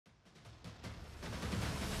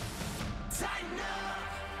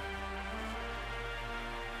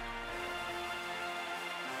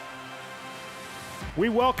We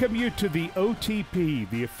welcome you to the OTP,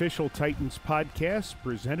 the official Titans podcast,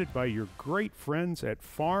 presented by your great friends at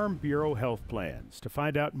Farm Bureau Health Plans. To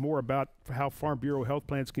find out more about how Farm Bureau Health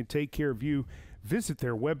Plans can take care of you, visit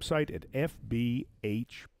their website at fbhp.com.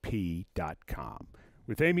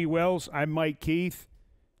 With Amie Wells, I'm Mike Keith,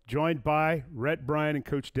 joined by Rhett Bryan and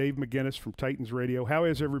Coach Dave McGinnis from Titans Radio. How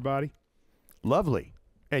is everybody? Lovely.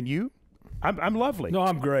 And you? I'm lovely. No,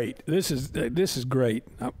 I'm great. This is great.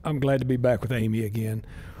 I'm glad to be back with Amie again.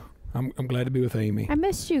 I'm glad to be with Amie. I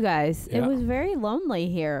missed you guys. Yeah. It was very lonely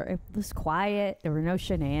here. It was quiet. There were no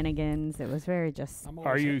shenanigans. It was very just.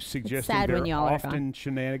 Are you suggesting sad there when y'all are are often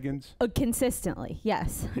shenanigans? Consistently,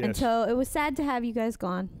 yes. Yes. And so it was sad to have you guys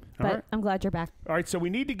gone, but All right. I'm glad you're back. All right, so we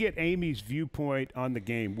need to get Amy's viewpoint on the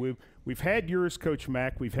game. We've had yours, Coach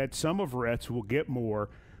Mack. We've had some of Rhett's. We'll get more.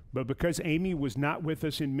 But because Amie was not with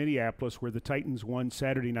us in Minneapolis, where the Titans won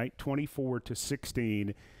Saturday night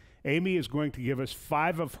 24-16, Amie is going to give us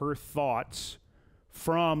 5 of her thoughts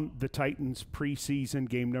from the Titans' preseason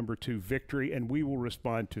game number 2 victory, and we will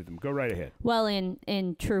respond to them. Go right ahead. Well,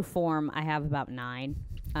 in true form, I have about 9.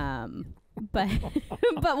 But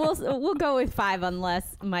we'll go with 5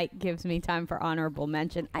 unless Mike gives me time for honorable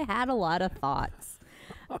mention. I had a lot of thoughts.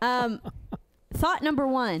 Thought number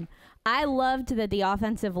 1. I loved that the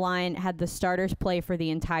offensive line had the starters play for the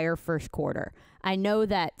entire first quarter. I know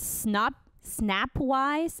that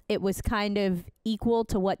snap-wise, it was kind of equal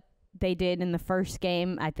to what they did in the first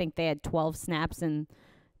game. I think they had 12 snaps in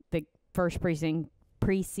the first preseason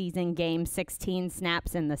game, 16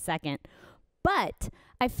 snaps in the second. But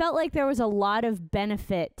I felt like there was a lot of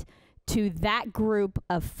benefit to that group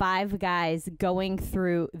of 5 guys going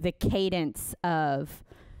through the cadence of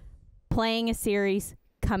playing a series,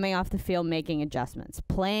 coming off the field, making adjustments.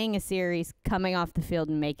 Playing a series, coming off the field,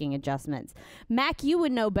 and making adjustments. Mac, you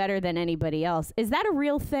would know better than anybody else. Is that a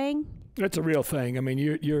real thing? It's a real thing. I mean,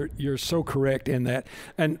 you're so correct in that.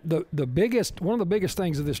 And one of the biggest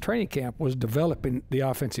things of this training camp was developing the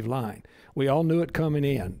offensive line. We all knew it coming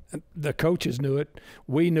in. The coaches knew it.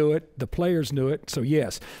 We knew it. The players knew it. So,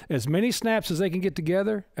 yes, as many snaps as they can get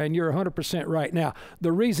together, and you're 100% right. Now,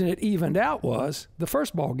 the reason it evened out was the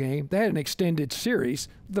first ball game, they had an extended series,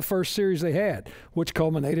 the first series they had, which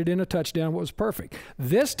culminated in a touchdown, what was perfect.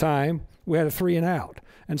 This time, we had a 3-and-out.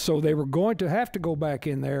 And so they were going to have to go back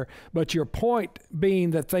in there. But your point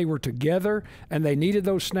being that they were together and they needed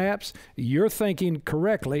those snaps, you're thinking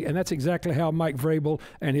correctly, and that's exactly how Mike Vrabel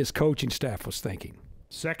and his coaching staff was thinking.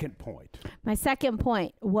 Second point. My second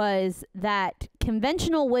point was that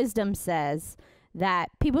conventional wisdom says that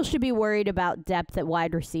people should be worried about depth at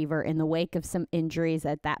wide receiver in the wake of some injuries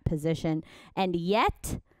at that position. And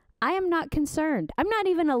yet, I am not concerned. I'm not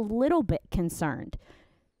even a little bit concerned.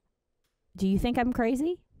 Do you think I'm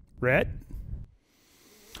crazy? Rhett?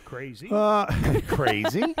 Crazy?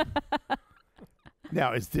 Crazy.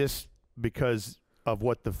 Now, is this because of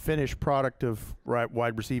what the finished product of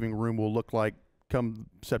wide receiving room will look like come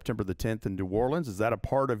September the 10th in New Orleans? Is that a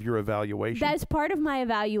part of your evaluation? That's part of my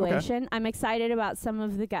evaluation. Okay. I'm excited about some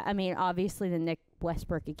of the guys. I mean, obviously the Nick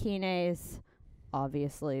Westbrook-Ikines.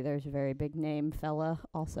 Obviously, there's a very big name fella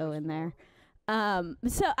also in there.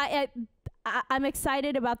 So I'm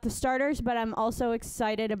excited about the starters, but I'm also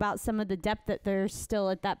excited about some of the depth that there's still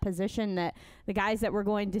at that position, that the guys that we're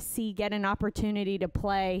going to see get an opportunity to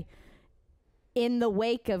play in the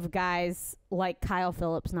wake of guys like Kyle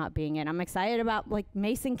Phillips not being in. I'm excited about, like,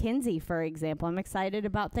 Mason Kinsey, for example. I'm excited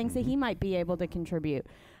about things that he might be able to contribute.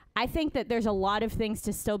 I think that there's a lot of things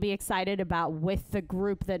to still be excited about with the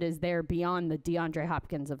group that is there beyond the DeAndre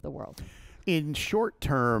Hopkins of the world. In short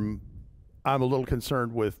term, I'm a little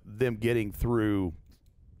concerned with them getting through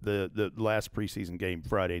the last preseason game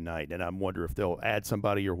Friday night, and I wonder if they'll add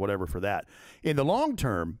somebody or whatever for that. In the long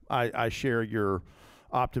term, I share your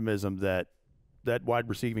optimism that wide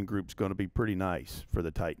receiving group's going to be pretty nice for the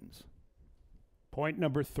Titans. Point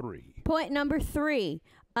number 3. Point number 3.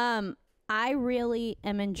 I really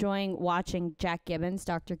am enjoying watching Jack Gibbons,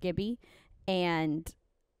 Dr. Gibby, and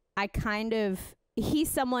he's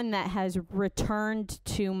someone that has returned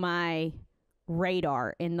to my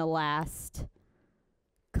radar in the last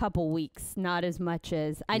couple weeks, not as much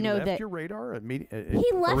as I know that your radar. He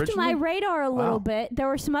left originally? my radar a little Wow. bit. There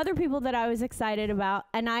were some other people that I was excited about,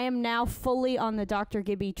 and I am now fully on the Dr.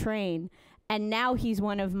 Gibby train. And now he's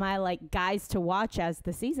one of my guys to watch as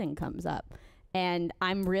the season comes up. And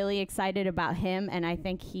I'm really excited about him, and I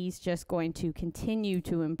think he's just going to continue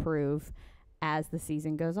to improve as the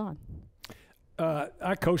season goes on.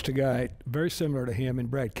 I coached a guy very similar to him in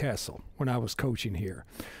Brad Castle when I was coaching here.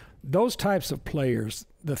 those types of players,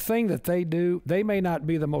 the thing that they do, they may not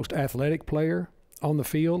be the most athletic player on the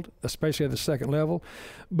field, especially at the second level,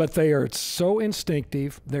 but they are so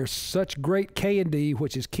instinctive. They're such great K&D,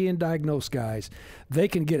 which is key and diagnose guys. They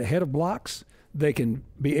can get ahead of blocks. They can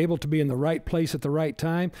be able to be in the right place at the right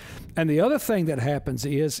time. And the other thing that happens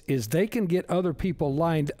is they can get other people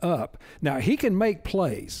lined up. Now, he can make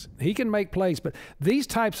plays. But these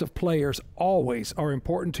types of players always are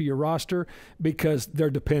important to your roster because they're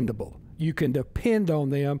dependable. You can depend on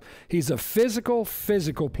them. He's a physical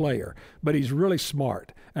player, but he's really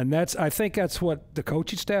smart. And I think that's what the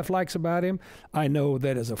coaching staff likes about him. I know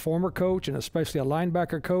that as a former coach and especially a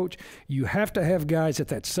linebacker coach, you have to have guys at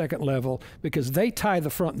that second level because they tie the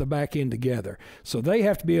front and the back end together. So they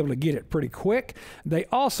have to be able to get it pretty quick. They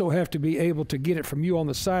also have to be able to get it from you on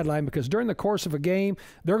the sideline because during the course of a game,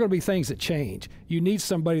 there are going to be things that change. You need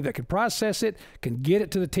somebody that can process it, can get it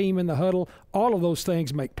to the team in the huddle. All of those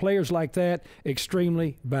things make players like that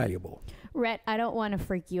extremely valuable. Rhett, I don't want to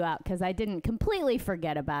freak you out because I didn't completely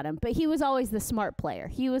forget about him, but he was always the smart player.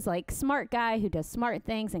 He was like smart guy who does smart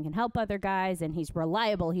things and can help other guys, and he's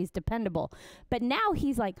reliable, he's dependable. But now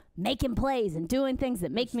he's like making plays and doing things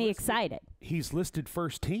that make me excited. He's listed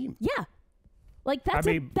first team. Yeah. Like that's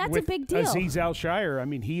a big deal. Azeez Al-Shire, I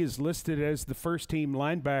mean, he is listed as the first team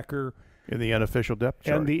linebacker in the unofficial depth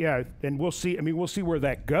chart. And we'll see. I mean, we'll see where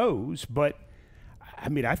that goes, but I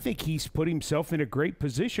mean, I think he's put himself in a great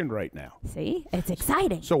position right now. See? It's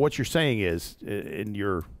exciting. So what you're saying is, in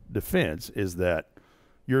your defense, is that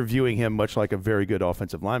you're viewing him much like a very good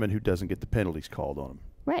offensive lineman who doesn't get the penalties called on him.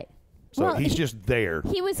 Right. So he's just there.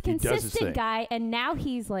 He was consistent guy, and now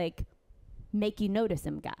he's like make you notice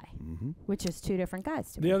him guy, which is two different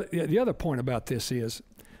guys to me. The other point about this is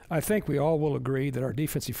I think we all will agree that our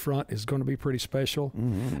defensive front is going to be pretty special.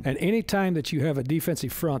 And any time that you have a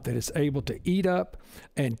defensive front that is able to eat up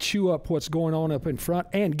and chew up what's going on up in front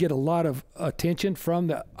and get a lot of attention from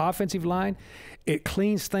the offensive line, it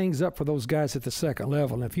cleans things up for those guys at the second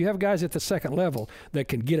level. And if you have guys at the second level that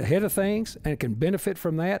can get ahead of things and can benefit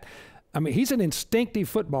from that, I mean, he's an instinctive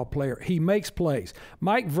football player. He makes plays.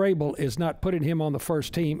 Mike Vrabel is not putting him on the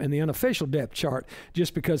first team in the unofficial depth chart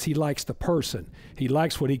just because he likes the person. He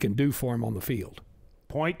likes what he can do for him on the field.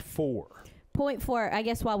 Point four, I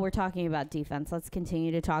guess while we're talking about defense, let's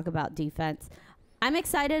continue to talk about defense. I'm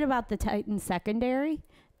excited about the Titans secondary,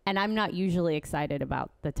 and I'm not usually excited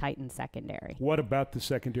about the Titans secondary. What about the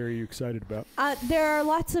secondary are you excited about? There are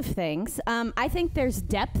lots of things. I think there's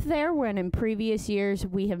depth there when in previous years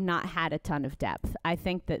we have not had a ton of depth. I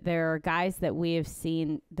think that there are guys that we have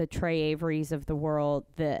seen, the Trey Averys of the world,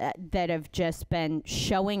 that have just been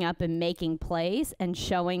showing up and making plays and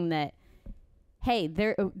showing that, hey,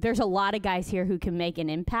 there's a lot of guys here who can make an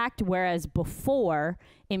impact, whereas before,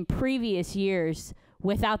 in previous years,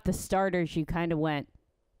 without the starters, you kind of went,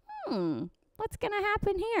 what's going to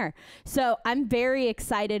happen here? So I'm very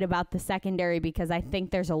excited about the secondary because I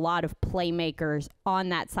think there's a lot of playmakers on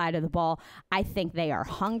that side of the ball. I think they are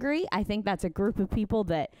hungry. I think that's a group of people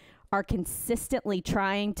that are consistently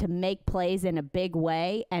trying to make plays in a big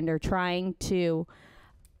way and are trying to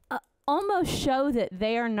almost show that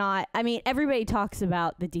they are not. I mean, everybody talks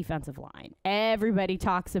about the defensive line. Everybody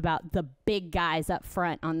talks about the big guys up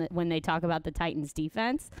front when they talk about the Titans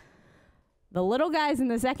defense. The little guys in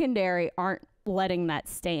the secondary aren't letting that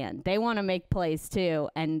stand. They want to make plays too,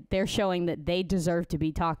 and they're showing that they deserve to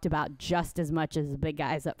be talked about just as much as the big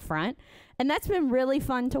guys up front. And that's been really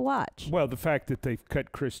fun to watch. Well, the fact that they've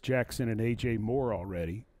cut Chris Jackson and A.J. Moore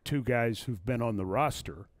already, two guys who've been on the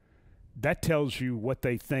roster, that tells you what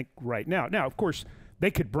they think right now. Now, of course,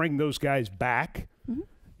 they could bring those guys back.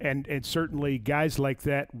 And certainly guys like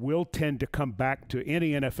that will tend to come back to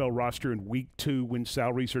any NFL roster in week 2 when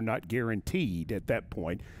salaries are not guaranteed at that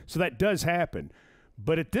point. So that does happen.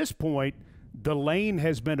 But at this point, the lane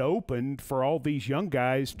has been opened for all these young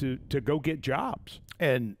guys to go get jobs.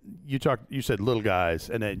 And you said little guys,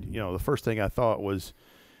 and then, the first thing I thought was,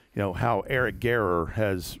 how Eric Garrer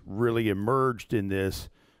has really emerged in this.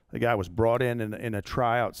 The guy was brought in a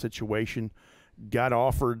tryout situation, got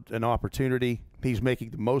offered an opportunity. He's making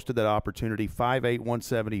the most of that opportunity. 5'8",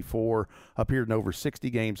 174, appeared in over 60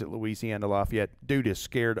 games at Louisiana Lafayette. Dude is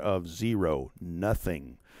scared of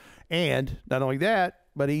nothing. And not only that,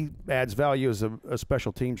 but he adds value as a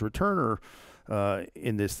special teams returner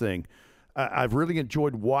in this thing. I've really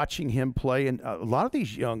enjoyed watching him play, and a lot of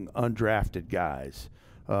these young undrafted guys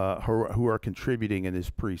who are contributing in this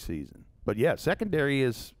preseason. But, yeah, secondary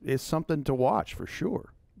is something to watch for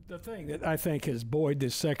sure. The thing that I think has buoyed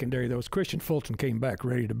this secondary, though, is Christian Fulton came back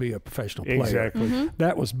ready to be a professional player. Exactly.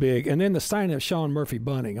 That was big. And then the signing of Sean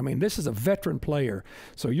Murphy-Bunting. I mean, this is a veteran player.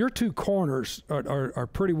 So your two corners are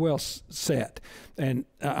pretty well set. And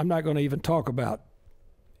I'm not going to even talk about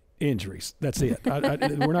injuries. That's it. We're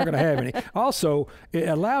not going to have any. Also, it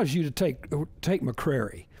allows you to take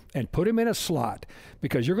McCrary and put him in a slot,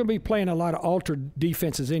 because you're going to be playing a lot of altered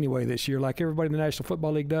defenses anyway this year, like everybody in the National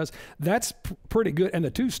Football League does. That's pretty good. And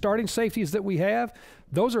the two starting safeties that we have,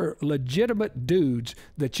 those are legitimate dudes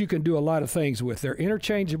that you can do a lot of things with. They're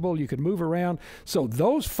interchangeable. You can move around. So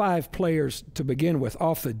those 5 players to begin with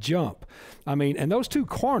off the jump, I mean, and those 2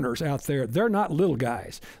 corners out there, they're not little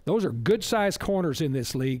guys. Those are good-sized corners in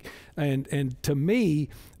this league. And to me,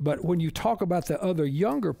 but when you talk about the other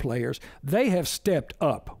younger players, they have stepped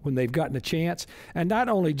up when they've gotten a chance, and not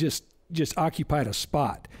only just occupied a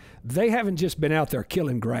spot. They haven't just been out there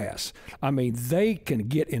killing grass. I mean, they can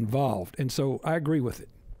get involved. And so I agree with it.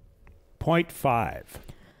 Point 5.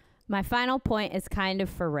 My final point is kind of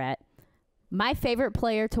for Rhett. My favorite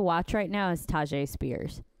player to watch right now is Tajay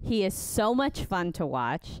Spears. He is so much fun to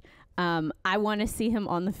watch. I want to see him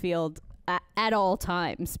on the field at all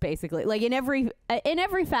times, basically. Like in every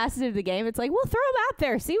facet of the game, it's like, well, throw him out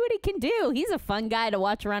there, see what he can do. He's a fun guy to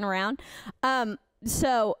watch run around.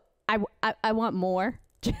 So I want more.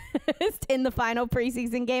 Just in the final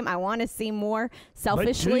preseason game, I want to see more.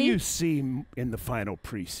 Selfishly, but do you see him in the final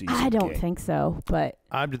preseason I don't game? think so, but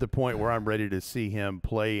I'm to the point where I'm ready to see him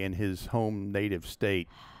play in his home native state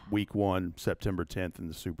week 1, September 10th in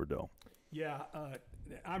the Superdome. Yeah,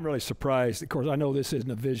 I'm really surprised. Of course, I know this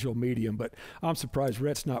isn't a visual medium, but I'm surprised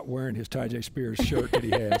Rhett's not wearing his Tajay Spears shirt that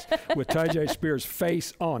he has with Tajay Spears'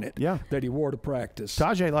 face on it that he wore to practice.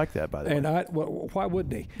 Tajay liked that, by the way. And why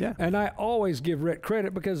wouldn't he? Yeah. And I always give Rhett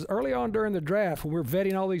credit, because early on during the draft, when we're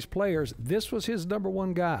vetting all these players, this was his number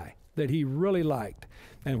 1 guy that he really liked.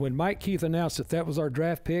 And when Mike Keith announced that was our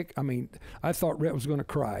draft pick, I mean, I thought Rhett was going to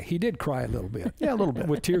cry. He did cry a little bit. Yeah, a little bit.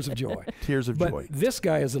 With tears of joy. Tears of joy. But this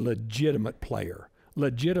guy is a legitimate player.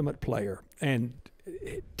 And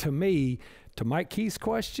to me, to Mike Keith's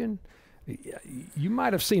question, you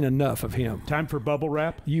might have seen enough of him. Time for bubble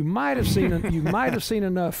wrap? You might have seen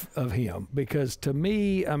enough of him, because to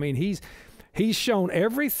me, I mean, he's shown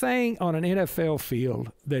everything on an NFL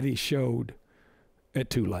field that he showed at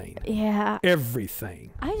Tulane. yeah,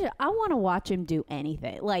 Everything. I want to watch him do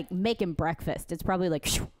anything, like make him breakfast. It's probably like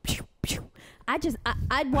shoo, shoo, shoo.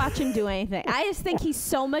 I'd watch him do anything. I just think he's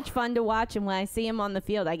so much fun to watch, and when I see him on the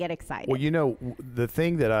field, I get excited. Well, you know, the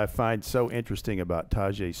thing that I find so interesting about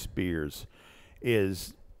Tajay Spears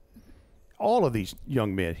is all of these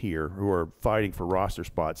young men here who are fighting for roster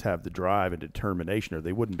spots have the drive and determination, or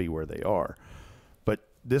they wouldn't be where they are. But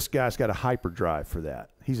this guy's got a hyperdrive for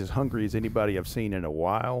that. He's as hungry as anybody I've seen in a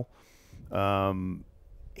while.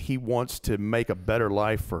 He wants to make a better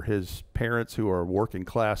life for his parents, who are working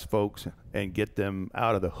class folks, and get them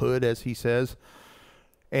out of the hood, as he says.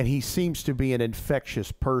 And he seems to be an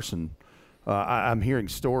infectious person. I'm hearing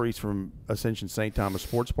stories from Ascension St. Thomas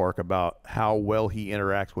Sports Park about how well he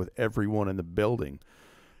interacts with everyone in the building.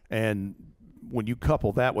 And when you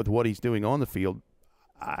couple that with what he's doing on the field,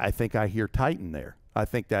 I think I hear Titan there. I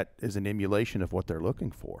think that is an emulation of what they're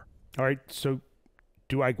looking for. All right, so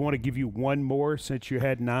do I want to give you one more since you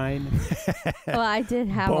had 9? Well, I did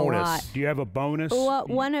have Bonus. a lot. Do you have a bonus? Well,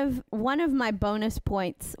 one of my bonus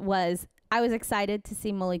points was I was excited to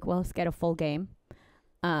see Malik Willis get a full game.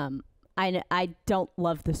 I don't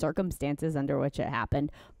love the circumstances under which it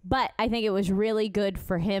happened, but I think it was really good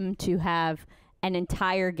for him to have an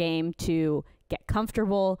entire game to get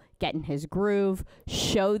comfortable, get in his groove,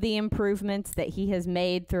 show the improvements that he has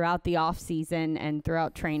made throughout the offseason and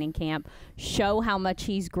throughout training camp, show how much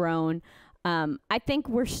he's grown. I think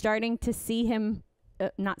we're starting to see him,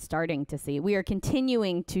 we are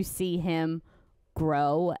continuing to see him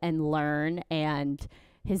grow and learn, and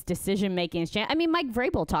his decision-making is changing. I mean, Mike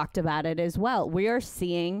Vrabel talked about it as well. We are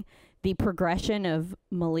seeing the progression of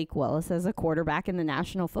Malik Willis as a quarterback in the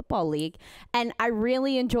National Football League. And I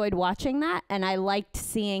really enjoyed watching that, and I liked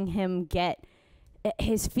seeing him get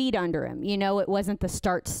his feet under him. You know, it wasn't the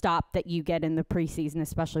start-stop that you get in the preseason,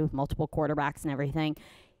 especially with multiple quarterbacks and everything.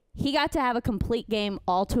 He got to have a complete game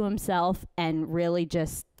all to himself and really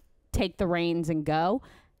just take the reins and go.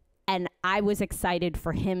 And I was excited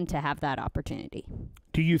for him to have that opportunity.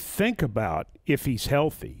 Do you think about, if he's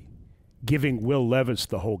healthy, giving Will Levis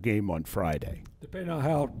the whole game on Friday? Depending on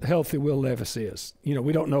how healthy Will Levis is. You know,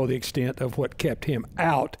 we don't know the extent of what kept him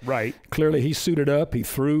out. Right. Clearly he suited up. He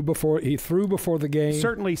threw before the game.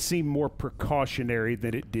 Certainly seemed more precautionary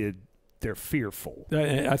than it did. They're fearful.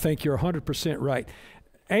 I think you're 100% right.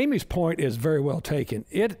 Amie's point is very well taken.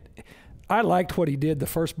 I liked what he did the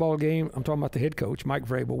first ball game. I'm talking about the head coach, Mike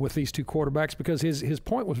Vrabel, with these two quarterbacks, because his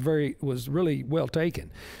point was really well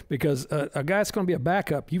taken. Because a guy that's going to be a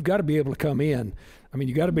backup, you've got to be able to come in. I mean,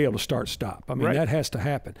 you got to be able to start-stop. I mean, right. That has to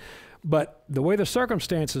happen. But the way the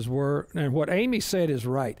circumstances were, and what Amie said is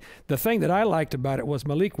right. The thing that I liked about it was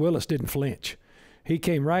Malik Willis didn't flinch. He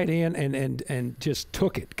came right in and just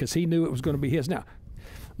took it because he knew it was going to be his. Now,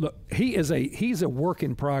 look, he's a work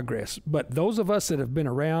in progress. But those of us that have been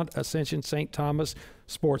around Ascension St. Thomas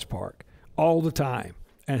Sports Park all the time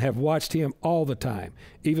and have watched him all the time,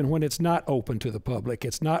 even when it's not open to the public,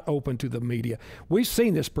 it's not open to the media, we've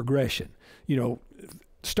seen this progression,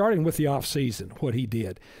 starting with the offseason, what he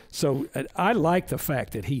did. So I like the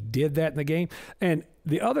fact that he did that in the game. And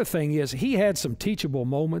the other thing is he had some teachable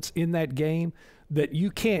moments in that game that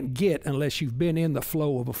you can't get unless you've been in the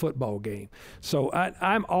flow of a football game. So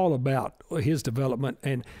I'm all about his development.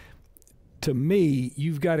 And to me,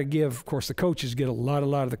 you've got to give, of course, the coaches get a lot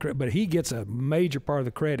of the credit, but he gets a major part of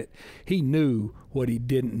the credit. He knew what he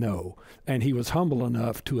didn't know, and he was humble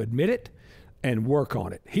enough to admit it and work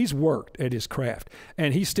on it. He's worked at his craft,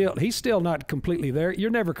 and he's still not completely there.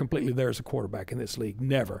 You're never completely there as a quarterback in this league,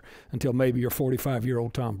 never, until maybe you're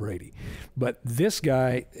 45-year-old Tom Brady. But this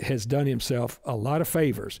guy has done himself a lot of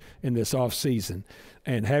favors in this offseason,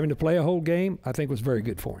 and having to play a whole game, I think, was very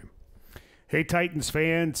good for him. Hey, Titans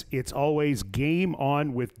fans, it's always game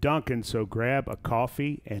on with Dunkin', so grab a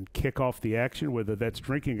coffee and kick off the action, whether that's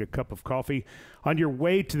drinking a cup of coffee on your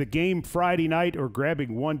way to the game Friday night or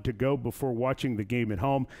grabbing one to go before watching the game at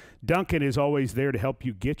home. Dunkin' is always there to help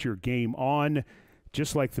you get your game on.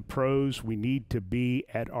 Just like the pros, we need to be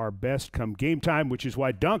at our best come game time, which is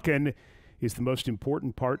why Dunkin' is the most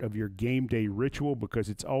important part of your game day ritual, because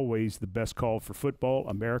it's always the best call for football.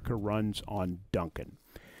 America runs on Dunkin'.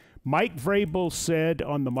 Mike Vrabel said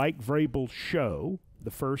on the Mike Vrabel Show,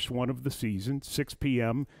 the first one of the season, 6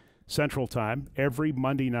 p.m. Central Time, every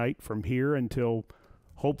Monday night from here until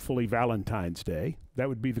hopefully Valentine's Day. That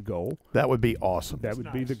would be the goal. That would be awesome. That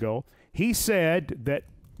would be the goal. He said that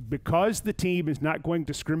because the team is not going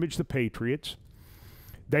to scrimmage the Patriots,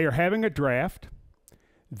 they are having a draft.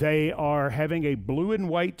 They are having a blue and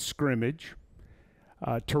white scrimmage.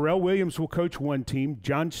 Terrell Williams will coach one team.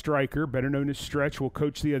 John Stryker, better known as Stretch, will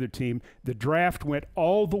coach the other team. The draft went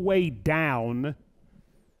all the way down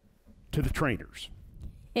to the trainers.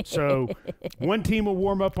 So one team will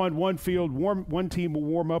warm up on one field, one team will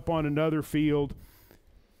warm up on another field.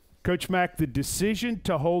 Coach Mack, the decision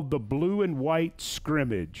to hold the blue and white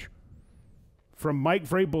scrimmage, from Mike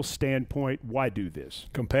Vrabel's standpoint, why do this?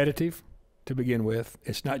 Competitive. To begin with,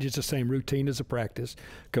 it's not just the same routine as a practice.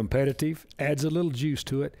 Competitive, adds a little juice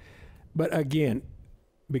to it. But again,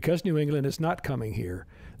 because New England is not coming here,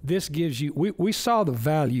 this gives you, we saw the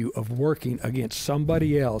value of working against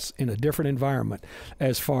somebody else in a different environment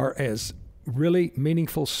as far as really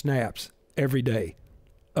meaningful snaps every day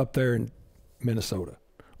up there in Minnesota.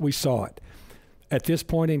 We saw it. At this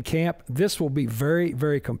point in camp, this will be very,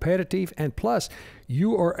 very competitive. And plus,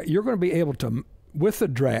 you're going to be able to, with the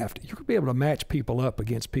draft, you're going to be able to match people up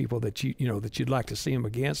against people that that you'd like to see them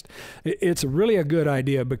against. It's really a good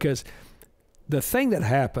idea, because the thing that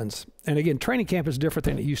happens, and again, training camp is different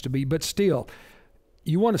than it used to be, but still,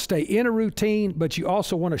 you want to stay in a routine, but you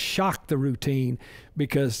also want to shock the routine,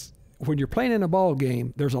 because when you're playing in a ball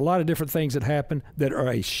game, there's a lot of different things that happen that are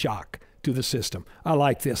a shock to the system. I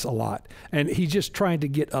like this a lot. And he's just trying to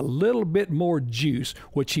get a little bit more juice,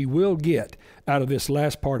 which he will get out of this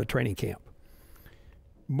last part of training camp.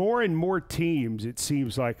 More and more teams, it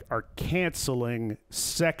seems like, are canceling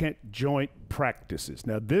second joint practices.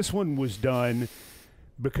 Now, this one was done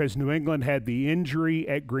because New England had the injury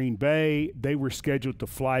at Green Bay. They were scheduled to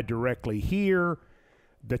fly directly here.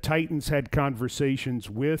 The Titans had conversations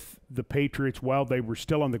with the Patriots while they were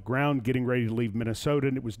still on the ground getting ready to leave Minnesota,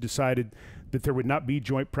 and it was decided that there would not be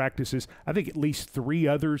joint practices. I think at least 3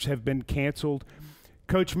 others have been canceled.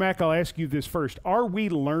 Coach Mack, I'll ask you this first. Are we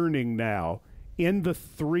learning now, in the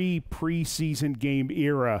 3 preseason game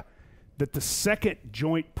era, that the second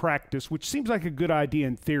joint practice, which seems like a good idea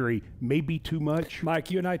in theory, may be too much?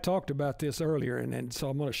 Mike, you and I talked about this earlier, and so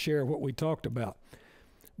I'm going to share what we talked about.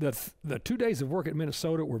 The 2 days of work at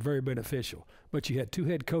Minnesota were very beneficial, but you had 2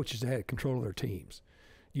 head coaches that had control of their teams.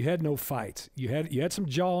 You had no fights. You had some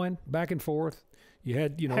jawing back and forth. You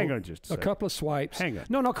had, Hang on just a second. couple of swipes. Hang on.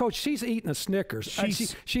 No, Coach, she's eating a Snickers.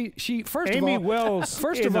 She first Amie of all, Wells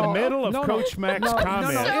first in of the all, middle of Coach Mack's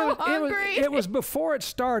comment. So hungry. It was before it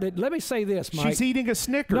started. Let me say this, Mike. She's eating a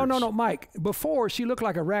Snickers. No, Mike. Before, she looked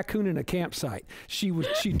like a raccoon in a campsite. She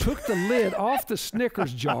took the lid off the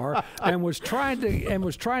Snickers jar and was trying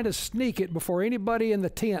to sneak it before anybody in the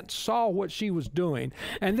tent saw what she was doing.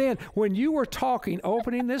 And then when you were talking,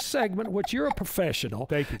 opening this segment, which you're a professional,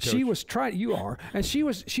 thank you, Coach. she was trying. You are, and she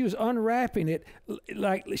was unwrapping it,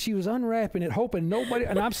 hoping nobody.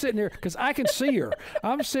 And I'm sitting here because I can see her.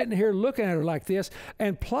 I'm sitting here looking at her like this,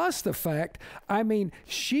 and plus the fact, I mean,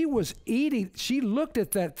 she was eating. She looked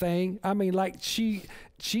at that thing. I mean, like she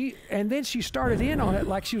and then she started in on it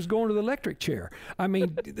like she was going to the electric chair. I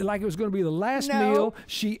mean, like it was going to be the last meal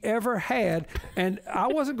she ever had. And I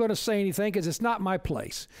wasn't going to say anything because it's not my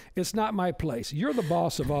place. It's not my place. You're the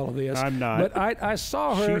boss of all of this. I'm not. But I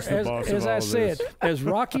saw her, as I said, as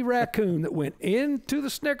Rocky Raccoon that went into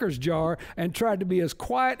the Snickers jar and tried to be as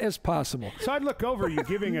quiet as possible. So I'd look over you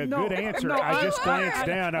giving a good answer. I just glanced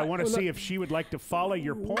down. I want to see if she would like to follow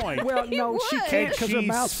your point. Well, no, she can't because her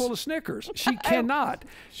mouth's full of Snickers. She cannot.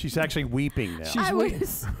 She's actually weeping now. I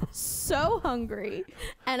was so hungry,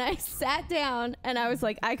 and I sat down, and I was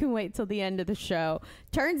like, I can wait till the end of the show.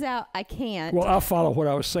 Turns out I can't. Well, I'll follow what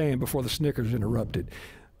I was saying before the Snickers interrupted.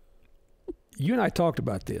 You and I talked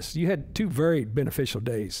about this. You had 2 very beneficial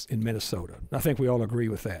days in Minnesota. I think we all agree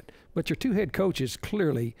with that. But your 2 head coaches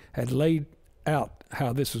clearly had laid out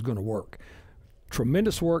how this was going to work.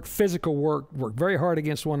 Tremendous work, physical work, worked very hard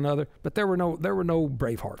against one another, but there were no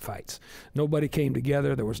Braveheart fights. Nobody came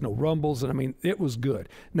together. There was no rumbles, and I mean, it was good.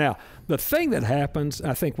 Now, the thing that happens,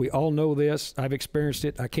 I think we all know this. I've experienced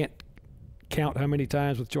it. I can't count how many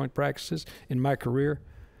times with joint practices in my career.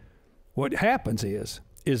 What happens is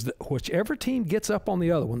that whichever team gets up on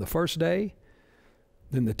the other one the first day,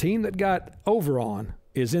 then the team that got over on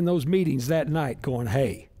is in those meetings that night going,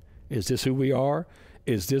 hey, is this who we are?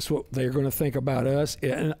 Is this what they're going to think about us?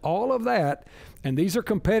 And all of that. And these are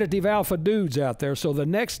competitive alpha dudes out there. So the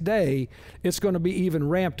next day, it's going to be even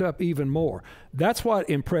ramped up even more. That's what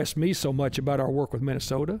impressed me so much about our work with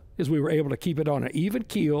Minnesota, is we were able to keep it on an even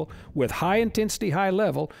keel with high intensity, high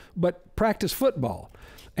level, but practice football.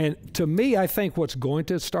 And to me, I think what's going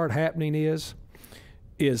to start happening is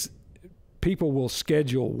people will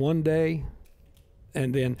schedule one day.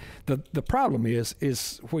 And then the problem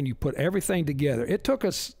is when you put everything together, it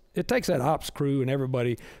takes that ops crew and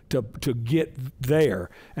everybody to get there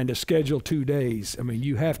and to schedule 2 days. I mean,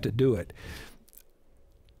 you have to do it.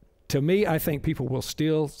 To me, I think people will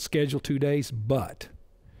still schedule 2 days, but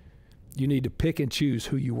you need to pick and choose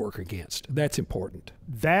who you work against. That's important.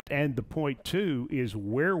 That, and the point too is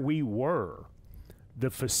where we were, the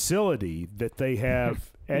facility that they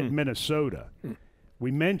have at Minnesota. We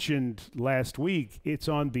mentioned last week it's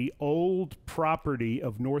on the old property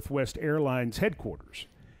of Northwest Airlines headquarters.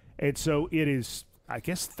 And so it is, I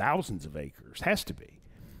guess, thousands of acres, has to be.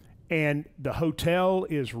 And the hotel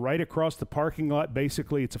is right across the parking lot.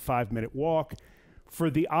 Basically, it's a 5-minute walk. For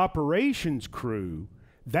the operations crew,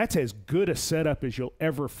 that's as good a setup as you'll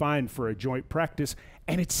ever find for a joint practice,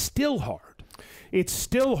 and it's still hard. It's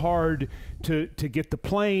still hard to get the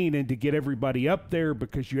plane and to get everybody up there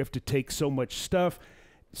because you have to take so much stuff.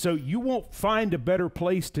 So you won't find a better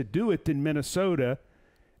place to do it than Minnesota,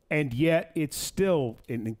 and yet it's still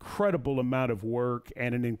an incredible amount of work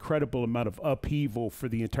and an incredible amount of upheaval for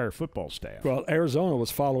the entire football staff. Well, Arizona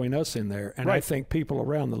was following us in there, and right. I think people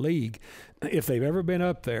around the league, if they've ever been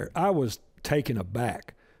up there, I was taken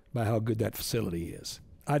aback by how good that facility is.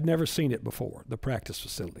 I'd never seen it before, the practice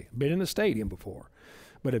facility. Been in the stadium before,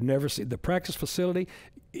 but have never seen the practice facility.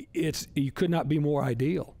 You could not be more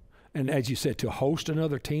ideal. And as you said, to host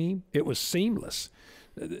another team, it was seamless.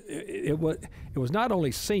 It was not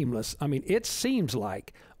only seamless. I mean, it seems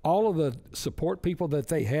like all of the support people that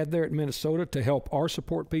they had there at Minnesota to help our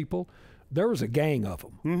support people, there was a gang of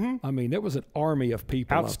them. Mm-hmm. I mean, there was an army of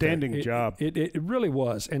people. Outstanding job. It really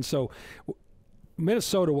was. And so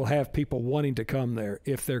Minnesota will have people wanting to come there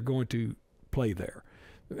if they're going to play there.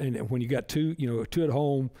 And when you got 2 at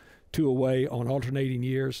home, 2 away on alternating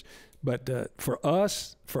years. But for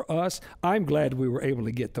us, I'm glad we were able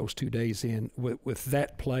to get those 2 days in with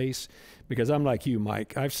that place, because I'm like you,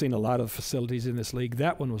 Mike. I've seen a lot of facilities in this league.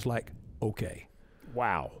 That one was like, okay.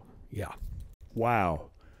 Wow. Yeah. Wow.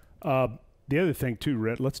 The other thing too,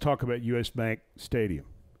 Rhett, let's talk about U.S. Bank Stadium,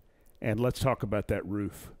 and let's talk about that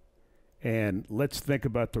roof. And let's think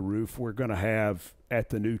about the roof we're going to have at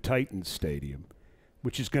the new Titans Stadium,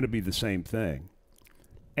 which is going to be the same thing.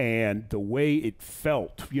 And the way it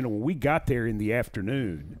felt, when we got there in the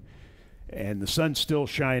afternoon, and the sun's still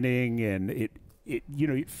shining, and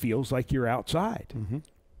it feels like you're outside. Mm-hmm.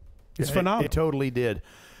 It's phenomenal. It totally did.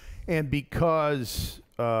 And because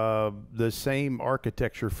the same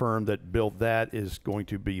architecture firm that built that is going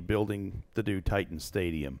to be building the new Titan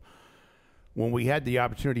Stadium. When we had the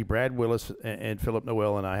opportunity, Brad Willis and Philip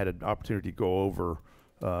Noel and I had an opportunity to go over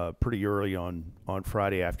pretty early on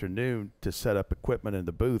Friday afternoon to set up equipment in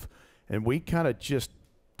the booth, and we kind of just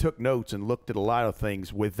took notes and looked at a lot of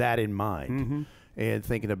things with that in mind, and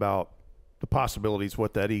thinking about the possibilities,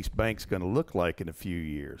 what that East Bank's going to look like in a few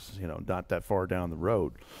years, not that far down the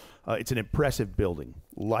road. It's an impressive building.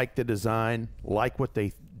 Like the design, like what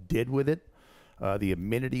they did with it, the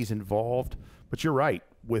amenities involved. But you're right.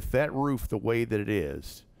 With that roof the way that it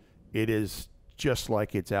is just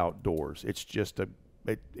like it's outdoors. It's just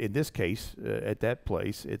in this case, at that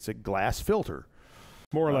place, it's a glass filter.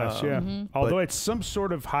 More or less, yeah. Although it's some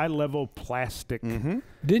sort of high-level plastic.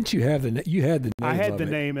 Didn't you have you had the name? I had the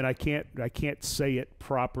name, and I can't say it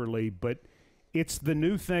properly, but it's the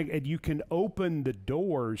new thing, and you can open the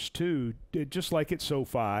doors too, just like at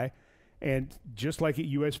SoFi, and just like at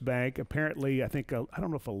U.S. Bank. Apparently, I think I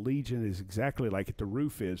don't know if Allegiant is exactly like it. The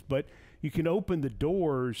roof is, but you can open the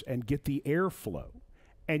doors and get the airflow.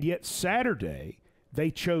 And yet Saturday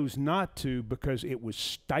they chose not to because it was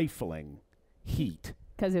stifling heat.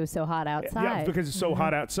 Because it was so hot outside. Yeah, because it's so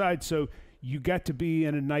hot outside. So you got to be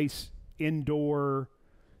in a nice indoor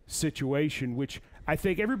situation, which I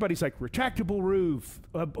think everybody's like, retractable roof,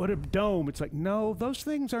 what a dome. It's like, no, those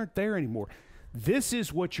things aren't there anymore. This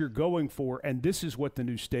is what you're going for, and this is what the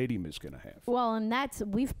new stadium is going to have. Well, and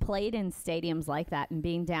we've played in stadiums like that, and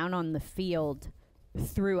being down on the field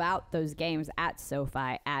throughout those games at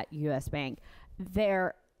SoFi, at U.S. Bank,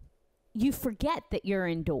 you forget that you're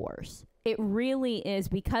indoors. It really is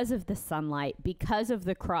because of the sunlight, because of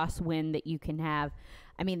the crosswind that you can have.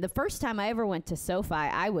 I mean, the first time I ever went to SoFi,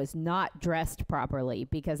 I was not dressed properly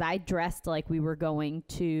because I dressed like we were going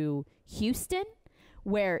to Houston,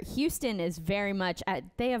 where Houston is very much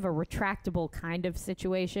they have a retractable kind of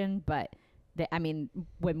situation, but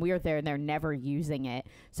when we're there, they're never using it.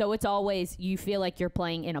 So it's always, you feel like you're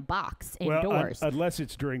playing in a box indoors. Unless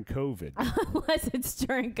it's during COVID. Unless it's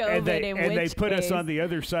during COVID. And they put us on the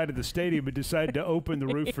other side of the stadium and decided to open the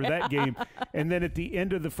roof for that game. And then at the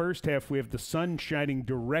end of the first half, we have the sun shining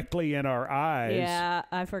directly in our eyes. Yeah,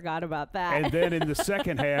 I forgot about that. And then in the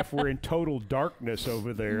second half, we're in total darkness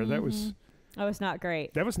over there. That was not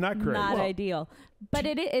great. That was not great. Not ideal. But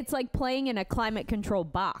it's like playing in a climate control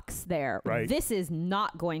box there. Right. This is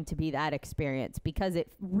not going to be that experience because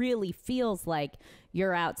it really feels like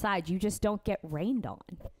you're outside. You just don't get rained on,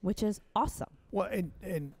 which is awesome. Well,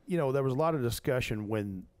 and there was a lot of discussion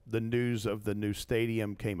when the news of the new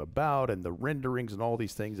stadium came about and the renderings and all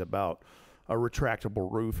these things about a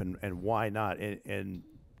retractable roof and why not. And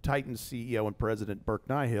Titans CEO and President Burke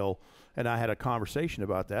Nihill and I had a conversation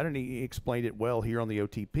about that, and he explained it well here on the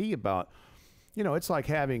OTP about, it's like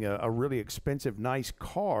having a really expensive, nice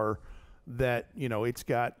car that, it's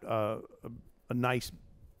got a nice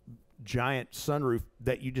giant sunroof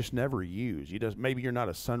that you just never use. Maybe you're not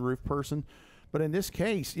a sunroof person, but in this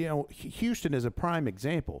case, Houston is a prime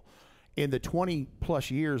example. In the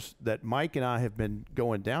 20-plus years that Mike and I have been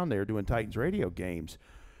going down there doing Titans radio games,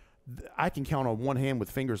 I can count on one hand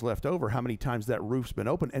with fingers left over how many times that roof's been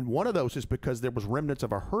open. And one of those is because there was remnants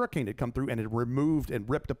of a hurricane that come through and it removed and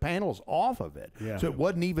ripped the panels off of it. Yeah. So it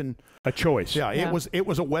wasn't even a choice. Yeah, it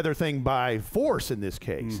was a weather thing by force in this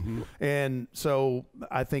case. And so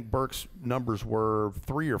I think Burke's numbers were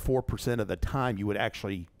 3 or 4% of the time you would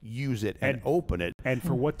actually use it and open it. And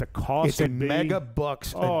for what the cost it's a would be, mega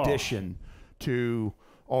bucks addition to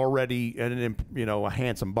already a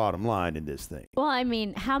handsome bottom line in this thing. Well, I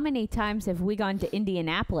mean, how many times have we gone to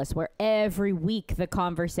Indianapolis where every week the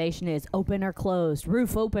conversation is open or closed,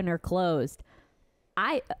 roof open or closed?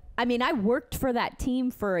 I worked for that team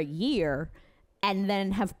for a year and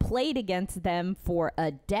then have played against them for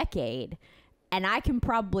a decade. And I can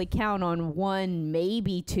probably count on one,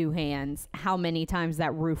 maybe two hands how many times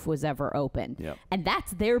that roof was ever open. Yep. And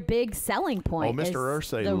that's their big selling point. Oh, Mr.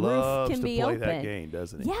 Irsay the loves roof can to be play open. that game,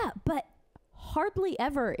 doesn't he? Yeah, but hardly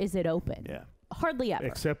ever is it open. Yeah. Hardly ever.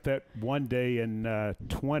 Except that one day in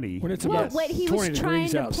 20. When it's well, about when he 20 was trying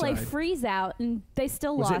degrees to outside. play freeze out, and they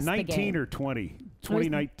still Was lost it the 19 game. or 20?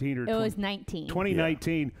 2019 or 20? It was 19.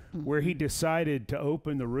 2019, where he decided to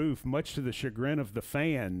open the roof, much to the chagrin of the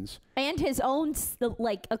fans. And his own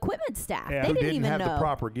equipment staff. Yeah. They Who didn't didn't even have know. the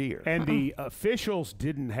proper gear. And the officials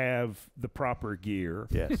didn't have the proper gear.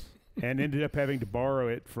 Yes. And ended up having to borrow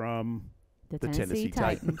it from The Tennessee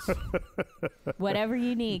Titans. Whatever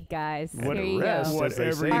you need, guys. Here you go.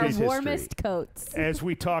 Whatever Our is warmest coats. As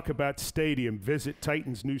we talk about stadium, visit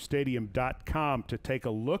TitansNewStadium.com to take a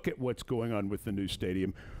look at what's going on with the new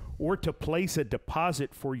stadium, or to place a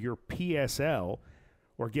deposit for your PSL,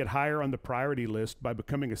 or get higher on the priority list by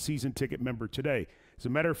becoming a season ticket member today. As a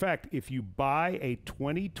matter of fact, if you buy a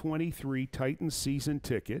 2023 Titans season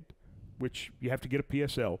ticket, which you have to get a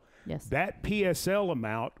PSL, yes, that PSL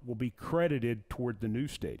amount will be credited toward the new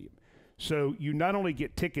stadium. So you not only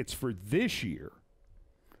get tickets for this year,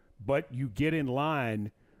 but you get in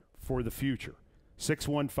line for the future.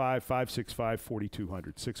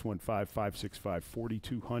 615-565-4200.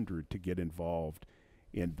 615-565-4200 to get involved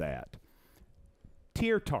in that.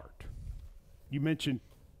 Tier Tart. You mentioned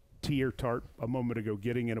Tier Tart a moment ago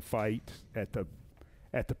getting in a fight at the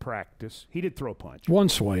practice. He did throw a punch. One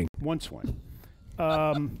swing.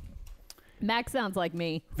 Max sounds like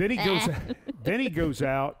me. Then he goes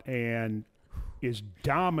out and is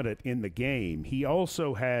dominant in the game. He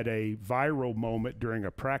also had a viral moment during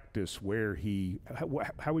a practice where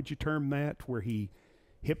how would you term that? Where he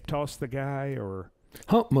hip tossed the guy, or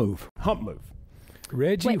hump move.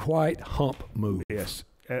 Reggie White hump move. Yes,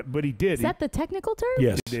 but he did. Is that the technical term?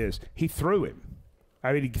 Yes, it is. He threw him.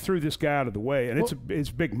 I mean, he threw this guy out of the way, and it's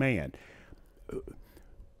a big man.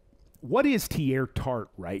 What is Tier Tart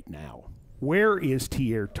right now? Where is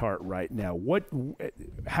Tier Tart right now?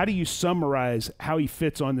 How do you summarize how he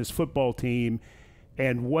fits on this football team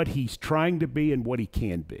and what he's trying to be and what he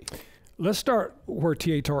can be? Let's start where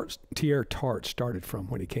Tier Tart started from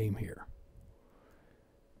when he came here.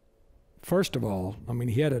 First of all, I mean,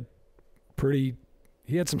 he had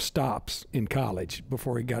some stops in college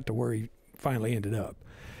before he got to where he finally ended up.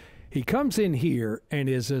 He comes in here and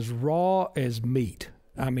is as raw as meat.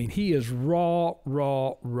 I mean, he is raw.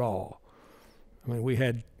 I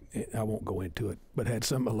mean, I won't go into it, but had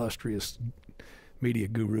some illustrious media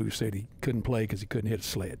guru said he couldn't play because he couldn't hit a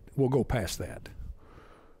sled. We'll go past that.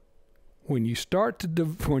 When you start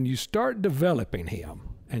developing him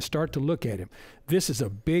and start to look at him, this is a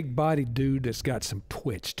big-bodied dude that's got some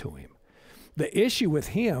twitch to him. The issue with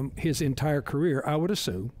him, his entire career, I would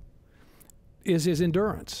assume, is his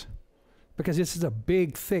endurance, because this is a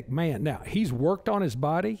big, thick man. Now, he's worked on his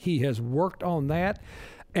body. He has worked on that.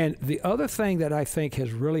 And the other thing that I think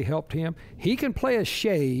has really helped him, he can play a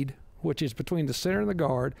shade, which is between the center and the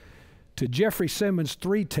guard, to Jeffrey Simmons'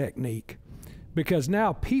 3 technique, because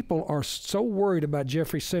now people are so worried about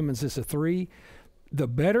Jeffrey Simmons as a 3. The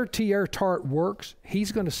better Tier Tart works,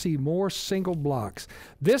 he's going to see more single blocks.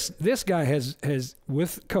 This guy has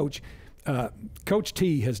with Coach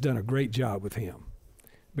T has done a great job with him.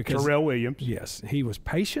 Because Terrell Williams. Yes, he was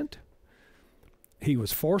patient. He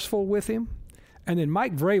was forceful with him. And then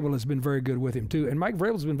Mike Vrabel has been very good with him too. And Mike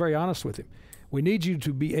Vrabel's been very honest with him. We need you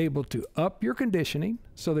to be able to up your conditioning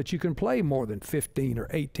so that you can play more than 15 or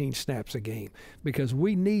 18 snaps a game, because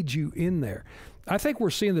we need you in there. I think we're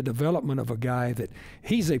seeing the development of a guy that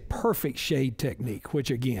he's a perfect shade technique, which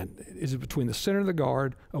again is between the center of the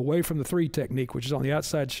guard, away from the 3 technique, which is on the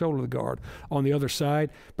outside shoulder of the guard on the other side.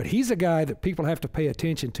 But he's a guy that people have to pay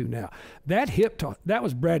attention to now. That hip toss, that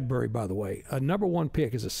was Bradbury, by the way, a #1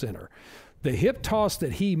 pick as a center. The hip toss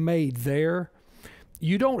that he made there,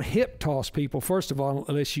 you don't hip toss people, first of all,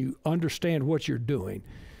 unless you understand what you're doing.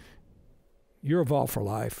 You're evolved for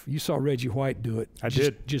life. You saw Reggie White do it. I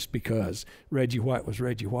did. Just because Reggie White was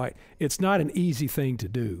Reggie White. It's not an easy thing to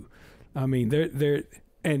do. I mean,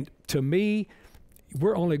 and to me,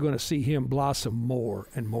 we're only going to see him blossom more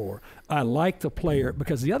and more. I like the player,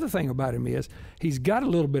 because the other thing about him is he's got a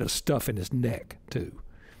little bit of stuff in his neck too.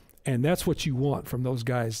 And that's what you want from those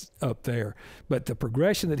guys up there. But the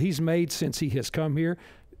progression that he's made since he has come here,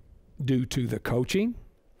 due to the coaching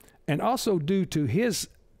and also due to his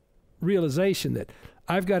realization that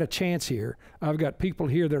I've got a chance here, I've got people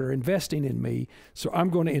here that are investing in me, so I'm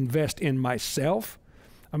going to invest in myself.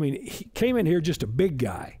 I mean, he came in here just a big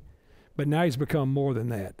guy, but now he's become more than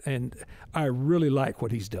that. And I really like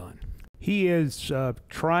what he's done. He is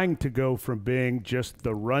trying to go from being just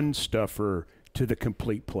the run stuffer to the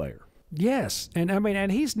complete player. Yes, and I mean, and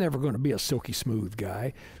he's never going to be a silky smooth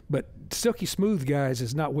guy, but silky smooth guys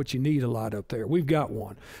is not what you need a lot up there. We've got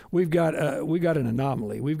one. We've got an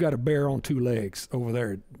anomaly. We've got a bear on 2 legs over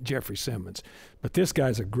there, Jeffrey Simmons. But this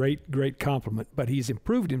guy's a great compliment. But he's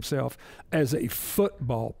improved himself as a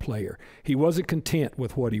football player. He wasn't content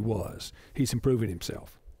with what he was. He's improving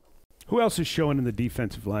himself. Who else is showing in the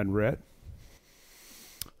defensive line, Rhett?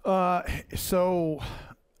 So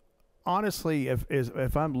honestly,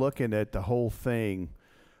 if I'm looking at the whole thing,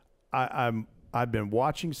 I've been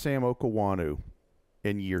watching Sam Okawanu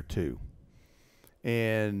in year 2,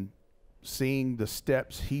 and seeing the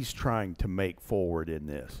steps he's trying to make forward in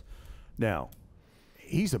this. Now,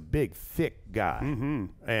 he's a big, thick guy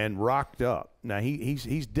and rocked up. Now,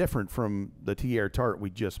 he's different from the Teair Tart we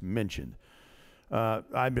just mentioned.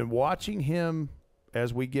 I've been watching him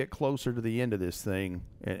as we get closer to the end of this thing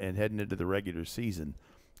and heading into the regular season,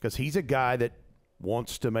 because he's a guy that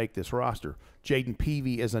wants to make this roster. Jaden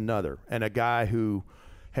Peavy is another, and a guy who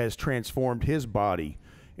has transformed his body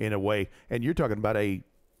in a way. And you're talking about a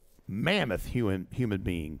mammoth human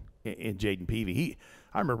being in Jaden Peavy.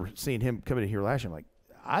 I remember seeing him coming in here last year. I'm like,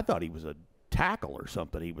 I thought he was a tackle or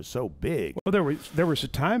something. He was so big. Well, there was a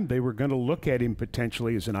time they were going to look at him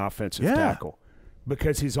potentially as an offensive tackle,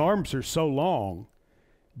 because his arms are so long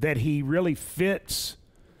that he really fits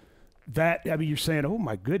that. I mean, you're saying, oh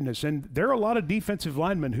my goodness. And there are a lot of defensive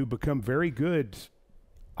linemen who become very good.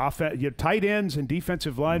 Tight ends and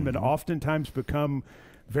defensive linemen oftentimes become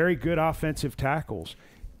very good offensive tackles.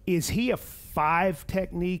 Is he a 5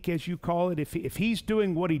 technique, as you call it? If he's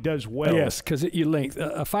doing what he does well. Yes, because you length.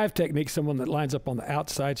 A 5 technique, someone that lines up on the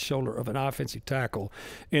outside shoulder of an offensive tackle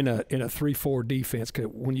in a 3-4 defense. Cause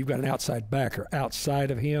when you've got an outside backer outside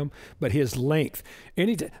of him, but his length.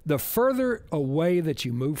 The further away that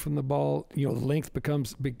you move from the ball, the length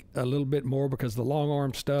becomes a little bit more, because the long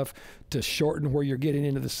arm stuff to shorten where you're getting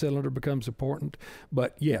into the cylinder becomes important.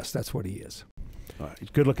 But yes, that's what he is. He's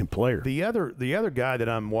a good-looking player. The other guy that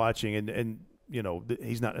I'm watching, and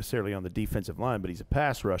he's not necessarily on the defensive line, but he's a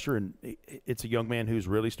pass rusher, and it's a young man who's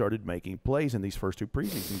really started making plays in these first 2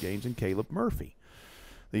 preseason games, in Caleb Murphy,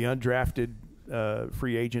 the undrafted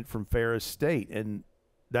free agent from Ferris State. And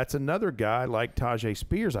that's another guy like Tajay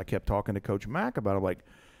Spears. I kept talking to Coach Mack about him, like,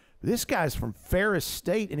 this guy's from Ferris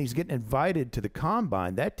State, and he's getting invited to the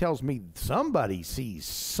Combine. That tells me somebody sees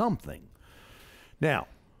something. Now,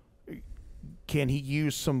 can he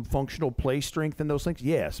use some functional play strength in those things?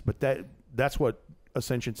 Yes, but that's what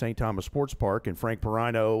Ascension St. Thomas Sports Park and Frank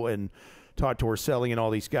Perino and Todd Torselli and all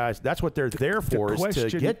these guys, that's what they're there for,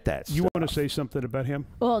 is to get that stuff. You want to say something about him?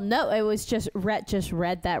 Well, no, it was just Rhett just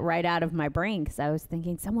read that right out of my brain, because I was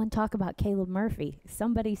thinking, someone talk about Caleb Murphy.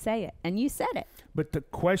 Somebody say it, and you said it. But the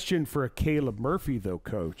question for a Caleb Murphy, though,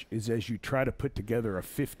 Coach, is as you try to put together a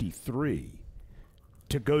 53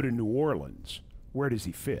 to go to New Orleans, where does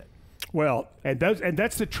he fit? Well, and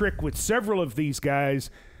that's the trick with several of these guys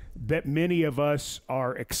that many of us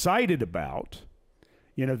are excited about.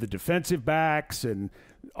 The defensive backs and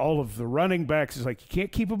all of the running backs. Is like, you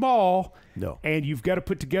can't keep them all. No. And you've got to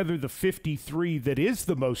put together the 53 that is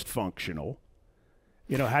the most functional.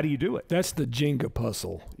 How do you do it? That's the Jenga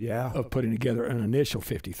puzzle of putting together an initial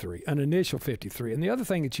 53. And the other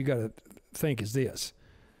thing that you got to think is this.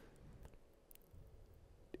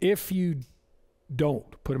 If you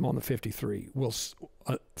don't put him on the 53, will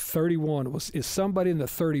 31 is somebody in the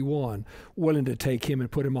 31 willing to take him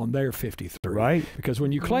and put him on their 53? Right. Because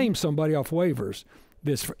when you claim somebody off waivers,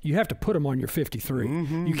 you have to put them on your 53.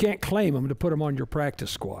 You can't claim them to put them on your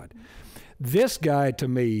practice squad. This guy, to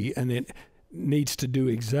me, and then needs to do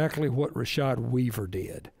exactly what Rashad Weaver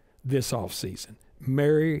did this offseason.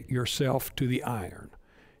 Marry yourself to the iron.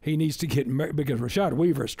 He needs to get married, because Rashad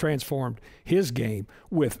Weaver has transformed his game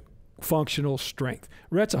with functional strength.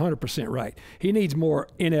 Rhett's 100% right. He needs more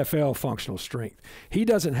NFL functional strength. He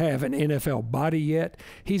doesn't have an NFL body yet.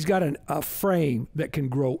 He's got a frame that can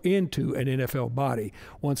grow into an NFL body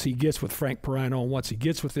once he gets with Frank Perino, once he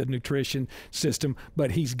gets with the nutrition system.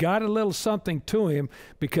 But he's got a little something to him,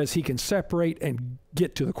 because he can separate and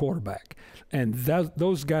get to the quarterback. And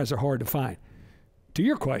those guys are hard to find. To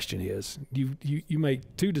your question is, you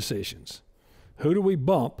make 2 decisions. Who do we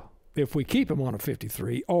bump if we keep him on a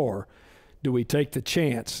 53, or do we take the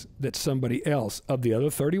chance that somebody else of the other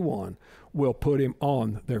 31 will put him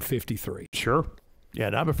on their 53? Sure. Yeah,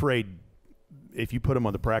 and I'm afraid if you put him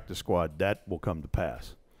on the practice squad, that will come to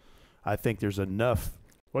pass. I think there's enough.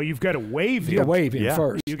 Well, you've got to waive him. You waive him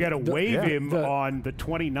first. You got to waive him on the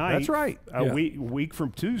 29th. That's right. A week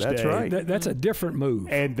from Tuesday. That's right. That's a different move.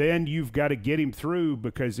 And then you've got to get him through,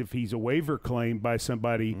 because if he's a waiver claim by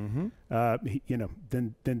somebody,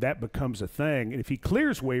 then that becomes a thing. And if he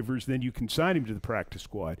clears waivers, then you can sign him to the practice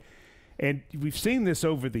squad. And we've seen this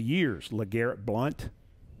over the years. LeGarrette Blount,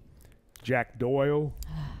 Jack Doyle.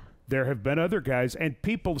 There have been other guys, and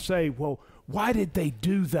people say, well, why did they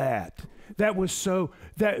do that? That was so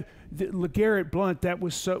 – LeGarrette Blount, that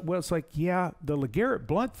was so – well, it's like, yeah, the LeGarrette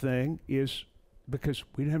Blount thing is because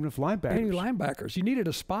we didn't have enough linebackers. Any linebackers. You needed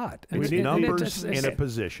a spot. We need numbers in a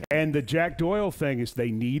position. And the Jack Doyle thing is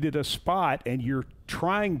they needed a spot, and you're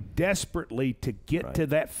trying desperately to get to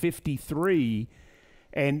that 53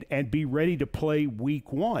 and be ready to play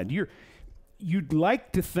week 1. you'd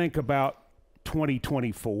like to think about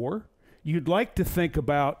 2024. You'd like to think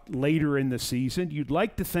about later in the season. You'd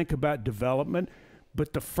like to think about development.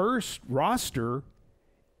 But the first roster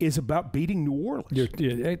is about beating New Orleans. You're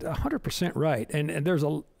 100% right. And there's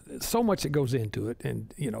so much that goes into it.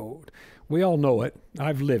 And, we all know it.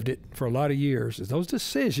 I've lived it for a lot of years. Those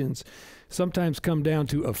decisions sometimes come down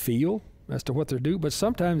to a feel as to what they're due, but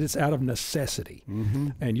sometimes it's out of necessity. Mm-hmm.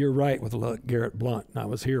 And you're right with Garrett Blunt. And I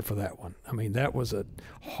was here for that one. I mean, that was a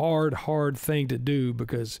hard thing to do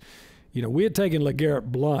because – we had taken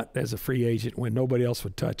LeGarrette Blunt as a free agent when nobody else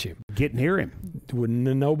would touch him. Get near him. When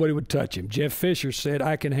nobody would touch him. Jeff Fisher said,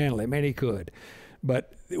 I can handle him, and he could.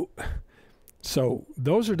 But so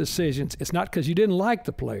those are decisions. It's not because you didn't like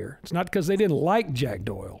the player. It's not because they didn't like Jack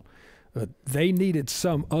Doyle. They needed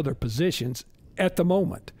some other positions at the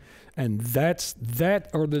moment. And those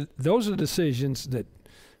are decisions that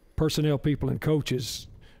personnel people and coaches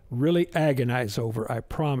really agonize over, I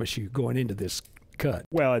promise you, going into this cut.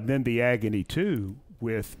 Well, and then the agony, too,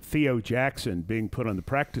 with Theo Jackson being put on the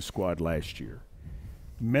practice squad last year.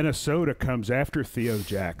 Minnesota comes after Theo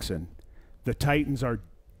Jackson. The Titans are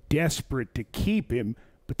desperate to keep him,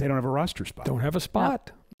 but they don't have a roster spot. Don't have a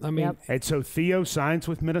spot. Yep. I mean, and so Theo signs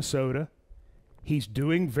with Minnesota. He's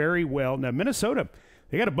doing very well. Now, Minnesota,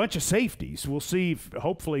 they got a bunch of safeties. We'll see if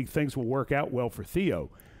hopefully things will work out well for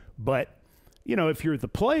Theo. But if you're the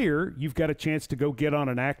player, you've got a chance to go get on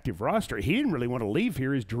an active roster. He didn't really want to leave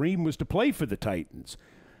here. His dream was to play for the Titans.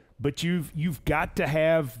 But you've got to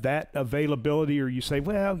have that availability, or you say,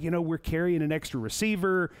 well, we're carrying an extra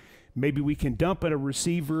receiver. Maybe we can dump in a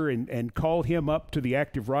receiver and call him up to the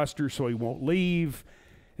active roster so he won't leave.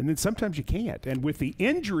 And then sometimes you can't. And with the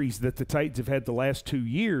injuries that the Titans have had the last 2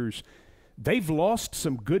 years, they've lost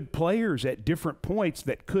some good players at different points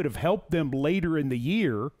that could have helped them later in the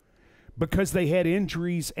year, because they had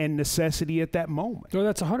injuries and necessity at that moment. No,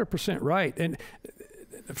 that's 100% right. And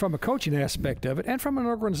from a coaching aspect of it and from an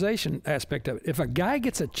organization aspect of it, if a guy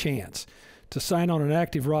gets a chance to sign on an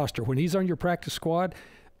active roster when he's on your practice squad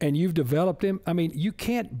and you've developed him, I mean, you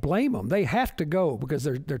can't blame them. They have to go because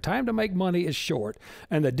their time to make money is short.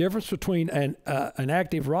 And the difference between an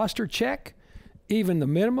active roster check, even the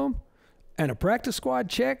minimum, and a practice squad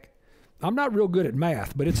check, I'm not real good at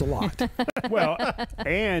math, but it's a lot. Well,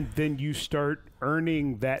 and then you start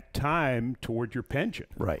earning that time toward your pension.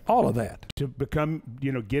 Right. All of that. To become,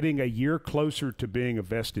 getting a year closer to being a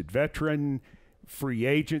vested veteran, free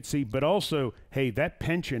agency, but also, hey, that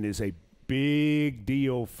pension is a big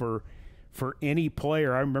deal for any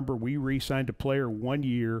player. I remember we re-signed a player 1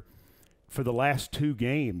 year for the last 2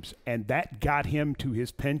 games, and that got him to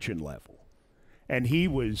his pension level. And he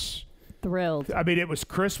was thrilled. I mean, it was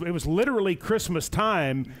Christmas. It was literally Christmas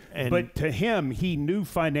time, but to him, he knew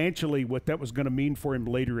financially what that was going to mean for him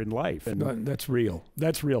later in life. And that's real.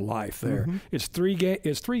 That's real life there. Mm-hmm. It's 3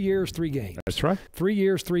 years, 3 games. That's right. 3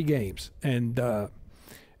 years, 3 games. And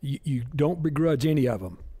you don't begrudge any of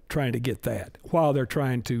them trying to get that while they're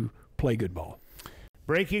trying to play good ball.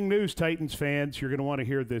 Breaking news, Titans fans. You're going to want to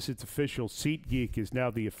hear this. It's official. SeatGeek is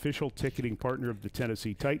now the official ticketing partner of the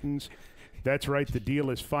Tennessee Titans. That's right. The deal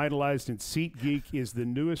is finalized, and SeatGeek is the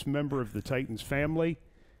newest member of the Titans family.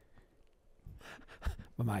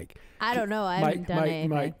 Mike. I don't know. I haven't done anything.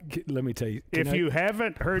 Mike, let me tell you. If you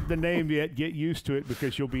haven't heard the name yet, get used to it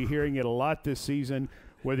because you'll be hearing it a lot this season.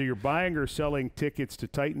 Whether you're buying or selling tickets to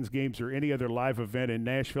Titans games or any other live event in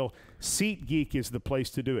Nashville, SeatGeek is the place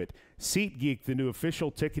to do it. SeatGeek, the new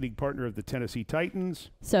official ticketing partner of the Tennessee Titans.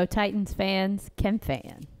 So Titans fans can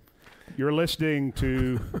fan. You're listening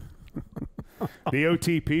to the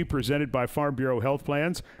OTP presented by Farm Bureau Health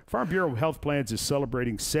Plans. Farm Bureau Health Plans is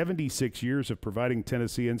celebrating 76 years of providing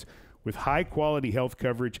Tennesseans with high-quality health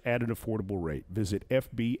coverage at an affordable rate. Visit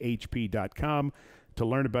fbhp.com to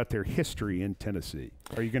learn about their history in Tennessee.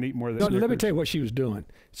 Are you going to eat more of this? Let me tell you what she was doing.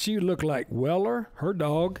 She looked like Weller, her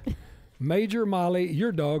dog, Major Molly,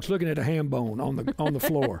 your dog's looking at a ham bone on the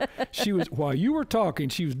floor. She was, while you were talking,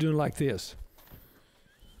 she was doing like this.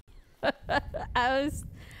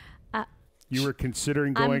 You were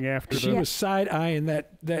considering going after She was side-eyeing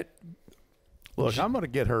that. Look, I'm going to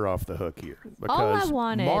get her off the hook here because all I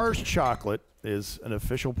wanted. Mars Chocolate is an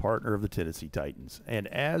official partner of the Tennessee Titans. And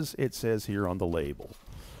as it says here on the label,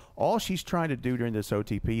 all she's trying to do during this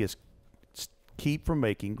OTP is keep from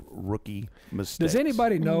making rookie mistakes. Does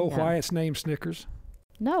anybody know why it's named Snickers?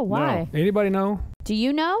 No, why? No. Anybody know? Do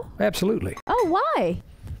you know? Absolutely. Oh, why?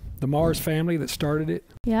 The Mars family that started it.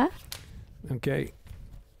 Yeah. Okay.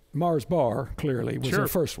 Mars Bar, clearly, was their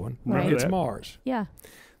first one. Right. It's Mars. Yeah.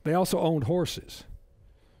 They also owned horses.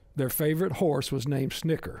 Their favorite horse was named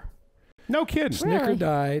Snicker. No kidding. Snicker Really?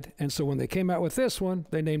 died, and so when they came out with this one,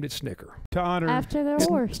 they named it Snicker. To honor. After their It's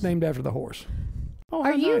horse. named after the horse. Oh,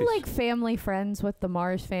 Are how you nice. like family friends with the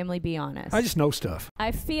Mars family? Be honest. I just know stuff.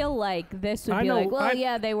 I feel like this would I be know- like, well, I-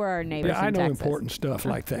 yeah, they were our neighbors. Yeah, I in know Texas. important stuff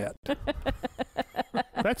like that.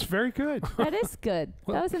 That's very good. That is good.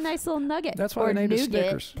 Well, that was a nice little nugget. That's why Or they named it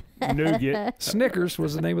nougat. Snickers. Nougat. Snickers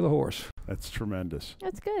was the name of the horse. That's tremendous.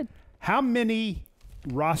 That's good. How many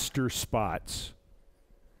roster spots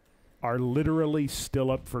are literally still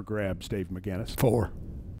up for grabs, Dave McGinnis? 4.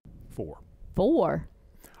 4. 4.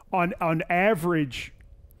 On average,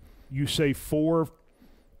 you say 4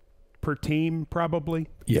 per team, probably.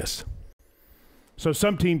 Yes. So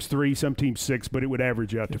some teams 3, some teams 6, but it would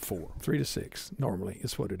average out to 4. 3 to 6 normally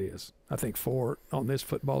is what it is. I think 4 on this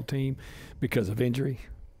football team because of injury.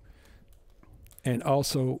 And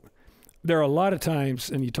also, there are a lot of times,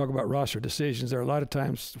 and you talk about roster decisions, there are a lot of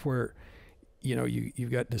times where, you know,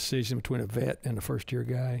 you've got decision between a vet and a first-year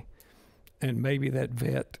guy, and maybe that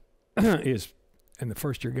vet is, and the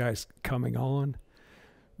first-year guy's coming on,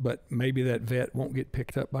 but maybe that vet won't get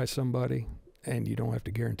picked up by somebody, and you don't have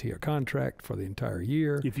to guarantee a contract for the entire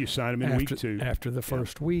year. If you sign them in week 2. After the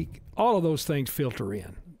first week, all of those things filter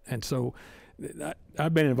in. And so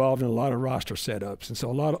I've been involved in a lot of roster setups, and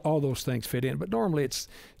so all those things fit in. But normally it's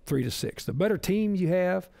 3 to 6. The better team you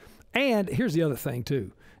have, and here's the other thing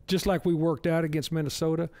too. Just like we worked out against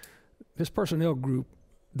Minnesota, this personnel group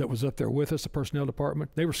that was up there with us, the personnel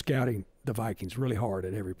department, they were scouting the Vikings really hard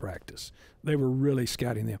at every practice. They were really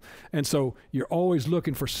scouting them. And so you're always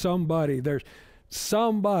looking for somebody. There's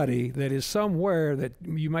somebody that is somewhere that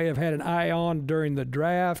you may have had an eye on during the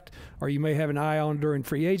draft, or you may have an eye on during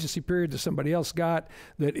free agency period that somebody else got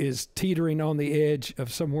that is teetering on the edge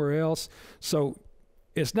of somewhere else. So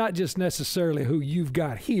it's not just necessarily who you've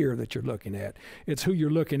got here that you're looking at. It's who you're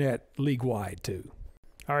looking at league-wide too.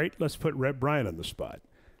 All right, let's put Rhett Bryan on the spot.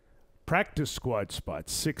 Practice squad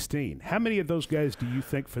spots, 16. How many of those guys do you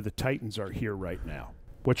think for the Titans are here right now?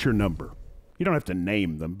 What's your number? You don't have to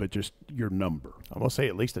name them, but just your number. I'm going to say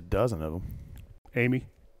at least a dozen of them. Amie?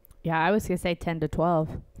 Yeah, I was going to say 10 to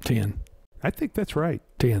 12. 10. I think that's right.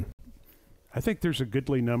 10. I think there's a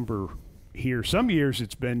goodly number here. Some years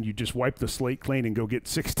it's been you just wipe the slate clean and go get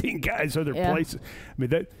 16 guys other Yeah. places. I mean,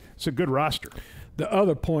 that's a good roster. The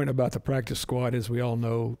other point about the practice squad is we all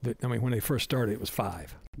know that, I mean, when they first started, it was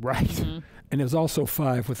 5. Right. Mm-hmm. And it was also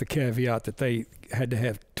 5 with the caveat that they had to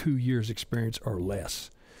have 2 years experience or less.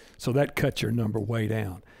 So that cut your number way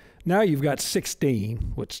down. Now you've got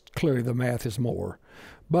 16, which clearly the math is more.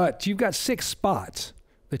 But you've got 6 spots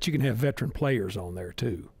that you can have veteran players on there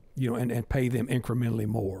too, you know, and pay them incrementally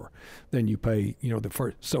more than you pay, you know, the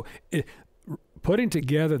first. So putting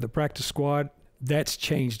together the practice squad, that's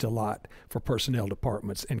changed a lot for personnel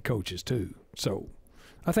departments and coaches too. So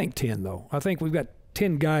I think 10 though. I think we've got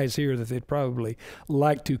 10 guys here that they'd probably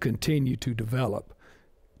like to continue to develop.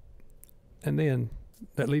 And then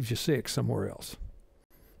that leaves you 6 somewhere else.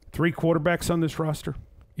 3 quarterbacks on this roster?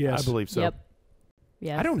 Yes. I believe so. Yep.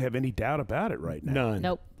 Yes. I don't have any doubt about it right now. None.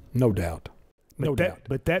 Nope. No doubt. No doubt.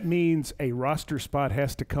 But that means a roster spot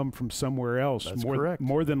has to come from somewhere else. That's correct.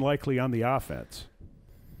 More than likely on the offense.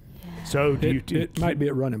 So It might be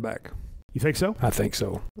at running back. You think so? I think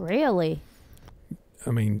so. Really?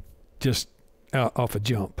 I mean, just off a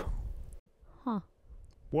jump. Huh.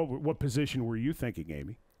 What position were you thinking,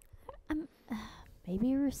 Amie?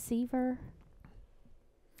 Maybe a receiver.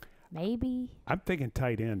 Maybe. I'm thinking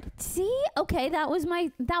tight end. See? Okay, that was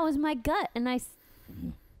my gut, and I.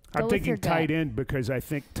 I'm with thinking your gut. tight end because I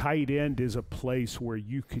think tight end is a place where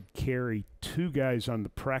you could carry 2 guys on the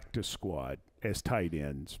practice squad as tight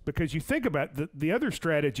ends. Because you think about the other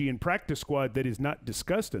strategy in practice squad that is not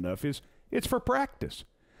discussed enough is it's for practice.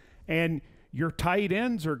 And your tight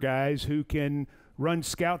ends are guys who can run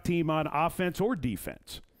scout team on offense or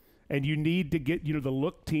defense. And you need to get, you know, the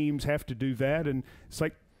look teams have to do that. And it's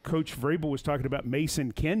like Coach Vrabel was talking about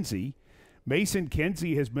Mason Kinsey. Mason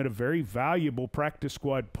Kinsey has been a very valuable practice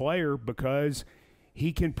squad player because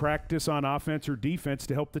he can practice on offense or defense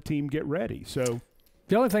to help the team get ready. So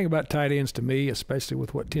The only thing about tight ends to me, especially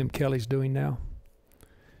with what Tim Kelly's doing now,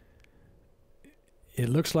 it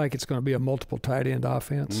looks like it's going to be a multiple tight end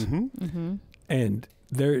offense. mm-hmm. Mm-hmm. And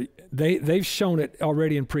they've shown it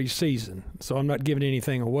already in preseason, so I'm not giving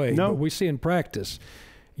anything away. No. But we see in practice,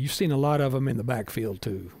 you've seen a lot of them in the backfield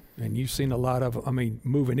too. And you've seen a lot of,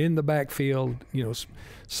 moving in the backfield, you know,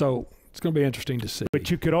 so it's going to be interesting to see.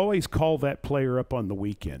 But you could always call that player up on the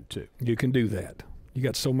weekend too. You can do that. You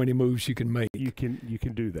got so many moves you can make. You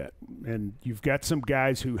can do that. And you've got some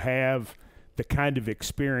guys who have the kind of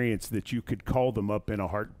experience that you could call them up in a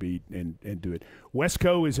heartbeat and do it.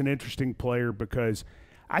 Wesco is an interesting player because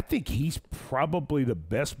I think he's probably the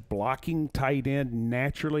best blocking tight end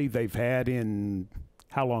naturally they've had in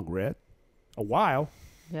how long, Rhett? A while.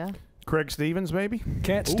 Yeah. Craig Stevens, maybe?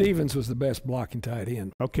 Cat Stevens was the best blocking tight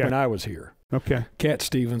end when I was here. Okay. Cat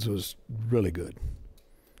Stevens was really good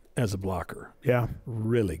as a blocker. Yeah.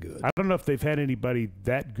 Really good. I don't know if they've had anybody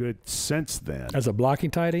that good since then. As a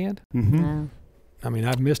blocking tight end? Mm-hmm. No. I mean,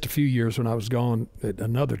 I've missed a few years when I was gone at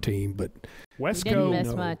another team, but Wesco, didn't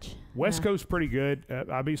miss much. Wesco's pretty good.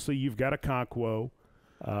 Obviously, you've got a Conquo.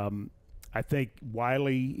 I think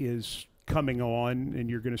Wiley is coming on, and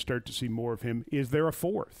you're going to start to see more of him. Is there a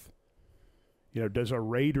fourth? Does a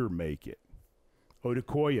Raider make it?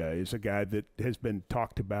 Odukoya is a guy that has been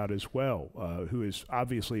talked about as well, who has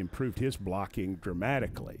obviously improved his blocking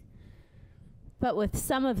dramatically. But with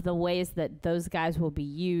some of the ways that those guys will be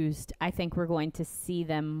used, I think we're going to see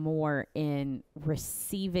them more in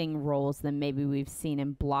receiving roles than maybe we've seen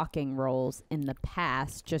in blocking roles in the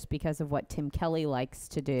past, just because of what Tim Kelly likes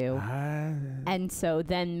to do. And so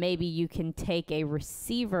then maybe you can take a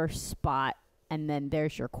receiver spot, and then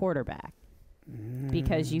there's your quarterback.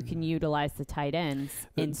 Because you can utilize the tight ends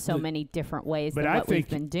in so many different ways than what we've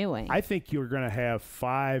been doing. I think you're going to have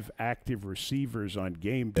 5 active receivers on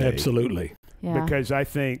game day. absolutely. Yeah. Because I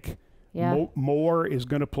think Yeah. Moore is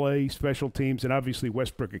going to play special teams, and obviously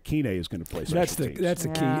Westbrook Akine is going to play special teams. That's the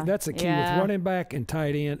key. That's the key with running back and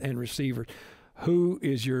tight end and receiver. Who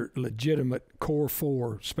is your legitimate core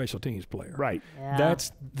 4 special teams player? Right. Yeah.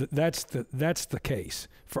 That's the case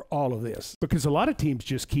for all of this. Because a lot of teams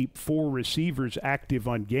just keep 4 receivers active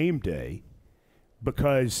on game day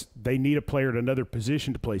because they need a player at another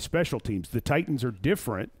position to play special teams. The Titans are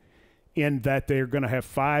different in that they're going to have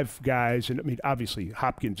 5 guys. And, I mean, obviously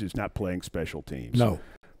Hopkins is not playing special teams. No.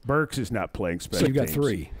 Burks is not playing special teams. So you got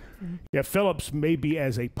 3. Yeah, Phillips may be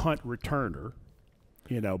as a punt returner.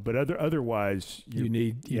 But otherwise, you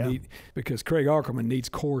need because Craig Ackerman needs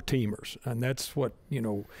core teamers, and that's what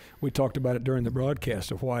we talked about it during the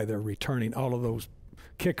broadcast of why they're returning all of those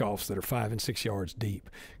kickoffs that are 5 and 6 yards deep.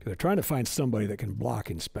 Because they're trying to find somebody that can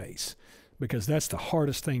block in space, because that's the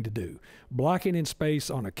hardest thing to do. Blocking in space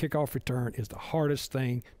on a kickoff return is the hardest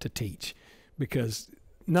thing to teach, because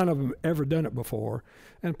none of them have ever done it before,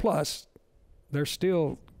 and plus,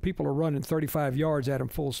 people are running 35 yards at them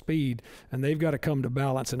full speed, and they've got to come to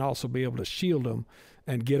balance and also be able to shield them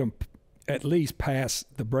and get them at least past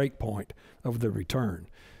the break point of the return.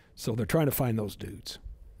 So they're trying to find those dudes.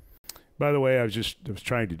 By the way, I was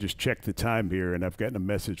trying to just check the time here, and I've gotten a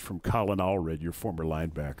message from Colin Allred, your former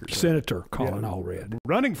linebacker. Senator Colin Allred.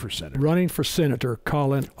 Running for senator. Running for Senator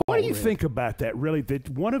Colin Allred. What do you think about that, really, that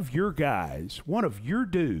one of your guys, one of your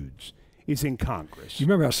dudes, is in Congress? You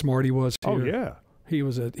remember how smart he was here? Oh, yeah. He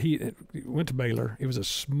went to Baylor. He was a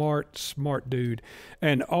smart dude,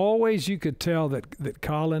 and always you could tell that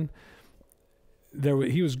Colin,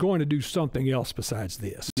 he was going to do something else besides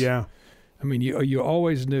this. Yeah, I mean you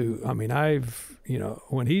always knew. I mean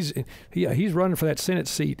when he's running for that Senate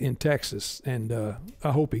seat in Texas, and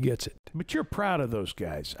I hope he gets it. But you're proud of those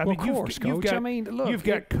guys. Of course, Coach. You've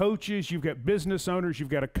got coaches, you've got business owners, you've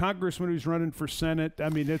got a congressman who's running for Senate. I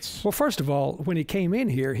mean, well. First of all, when he came in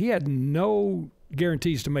here, he had no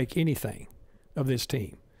guarantees to make anything of this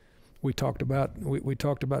team. We talked about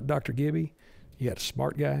Dr. Gibby. He had a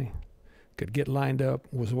smart guy, could get lined up,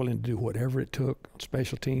 was willing to do whatever it took on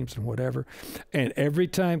special teams and whatever. And every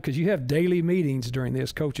time, because you have daily meetings during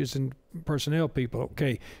this, coaches and personnel people.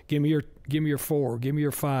 Okay, give me your 4, give me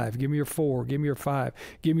your 5, give me your 4, give me your 5,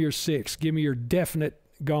 give me your 6, give me your definite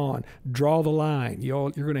gone. Draw the line.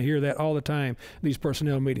 You're going to hear that all the time. These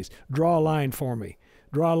personnel meetings. Draw a line for me.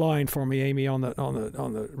 Draw a line for me, Amie, on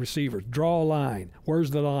the receivers. Draw a line.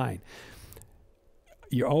 Where's the line?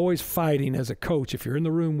 You're always fighting as a coach. If you're in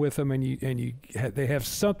the room with them and they have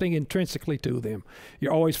something intrinsically to them,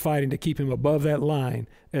 you're always fighting to keep them above that line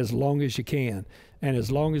as long as you can. And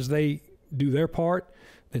as long as they do their part,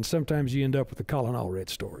 then sometimes you end up with the Colin Allred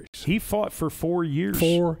stories. He fought for 4 years.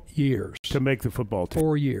 4 years. To make the football team.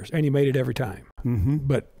 4 years. And he made it every time. Mm-hmm.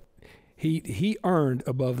 But he earned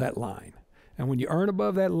above that line. And when you earn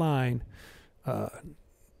above that line, I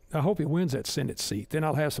hope he wins that Senate seat. Then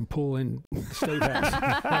I'll have some pull in the State House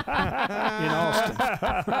in Austin.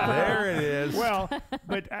 There it is. Well,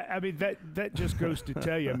 but I mean that just goes to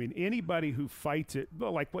tell you. I mean, anybody who fights it,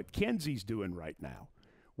 well, like what Kenzie's doing right now,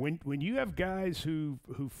 when you have guys who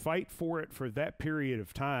fight for it for that period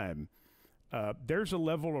of time, there's a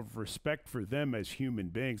level of respect for them as human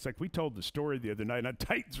beings. Like we told the story the other night on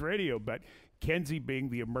Titans Radio about Kenzie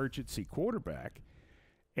being the emergency quarterback.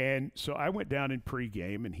 And so I went down in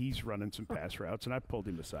pregame, and he's running some pass routes, and I pulled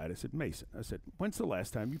him aside. I said, Mason, when's the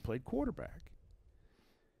last time you played quarterback?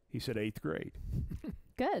 He said, 8th grade.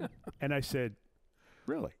 Good. And I said,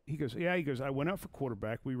 really? He goes, yeah. He goes, I went out for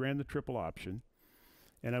quarterback. We ran the triple option,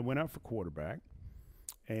 and I went out for quarterback,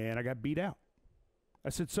 and I got beat out. I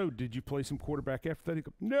said, so did you play some quarterback after that? He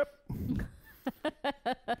goes, nope.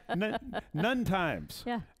 None times.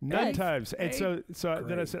 Yeah. None Good. times. And so then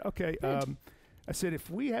I Great. said, okay. I said, if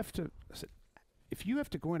you have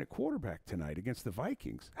to go in at quarterback tonight against the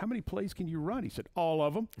Vikings, how many plays can you run? He said, all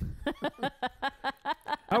of them.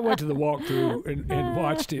 I went to the walkthrough and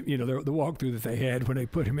watched it, the walkthrough that they had when they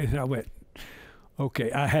put him in, and I went,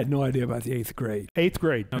 okay, I had no idea about the 8th grade. 8th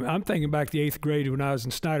grade. I'm thinking back to the 8th grade when I was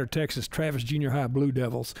in Snyder, Texas, Travis Junior High Blue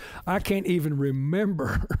Devils. I can't even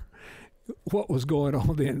remember what was going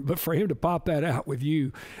on then, but for him to pop that out with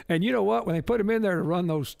you. And you know what? When they put him in there to run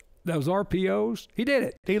those RPOs, he did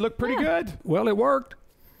it. He looked pretty good. Well, it worked.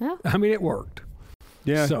 Yeah. I mean, it worked.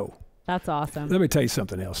 Yeah. So That's awesome. let me tell you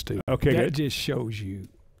something else, too. Okay, That good. just shows you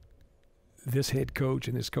this head coach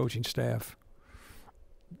and this coaching staff,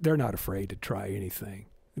 they're not afraid to try anything.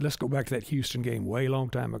 Let's go back to that Houston game way long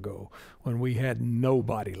time ago when we had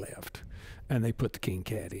nobody left, and they put the King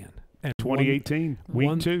Cat in. And 2018,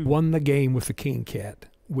 week 2. won the game with the King Cat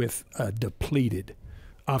with a depleted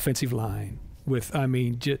offensive line.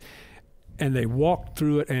 And they walked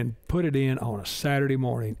through it and put it in on a Saturday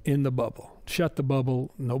morning in the bubble. Shut the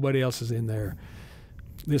bubble. Nobody else is in there.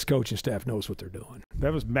 This coaching staff knows what they're doing.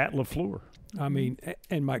 That was Matt LaFleur. I mean,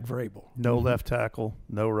 and Mike Vrabel. No left tackle,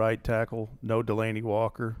 no right tackle, no Delaney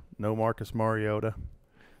Walker, no Marcus Mariota.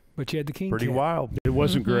 But you had the King Pretty Cat. wild. It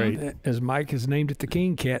wasn't great. As Mike has named it the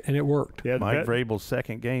King Cat, and it worked. Yeah, Mike Vrabel's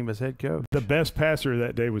second game as head coach. the best passer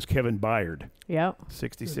that day was Kevin Byard. Yep.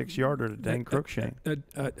 66-yarder to Dan Cruikshank.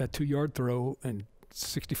 A 2-yard throw and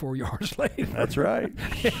 64 yards later. That's right.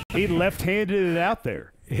 He left-handed it out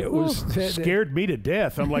there. It was Scared me to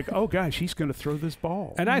death. I'm like, oh, gosh, he's going to throw this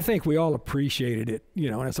ball. And I think we all appreciated it.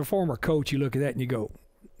 And as a former coach, you look at that and you go,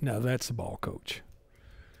 now that's the ball coach.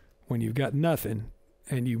 When you've got nothing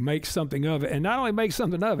and you make something of it, and not only make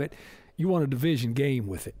something of it, you want a division game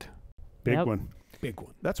with it. Big Yep. one. Big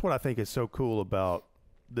one. That's what I think is so cool about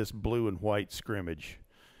this blue and white scrimmage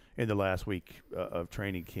in the last week of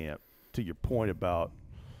training camp, to your point about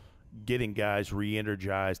getting guys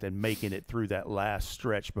re-energized and making it through that last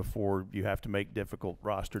stretch before you have to make difficult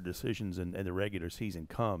roster decisions and the regular season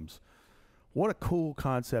comes. What a cool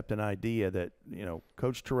concept and idea that,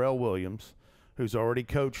 Coach Terrell Williams, who's already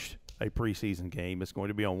coached a preseason game, is going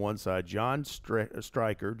to be on one side. John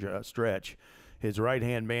Stretch, his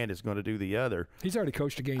right-hand man, is going to do the other. He's already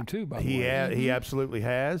coached a game too, by the way. He absolutely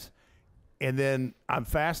has. And then I'm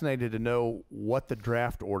fascinated to know what the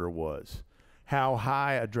draft order was. How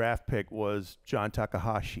high a draft pick was John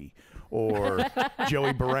Takahashi or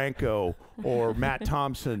Joey Barranco or Matt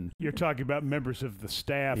Thompson. You're talking about members of the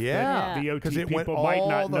staff. Yeah. That the 'Cause OT it went people might all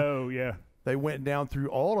not the- know. Yeah. They went down through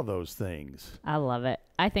all of those things. I love it.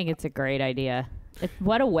 I think it's a great idea.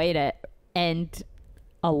 What a way to end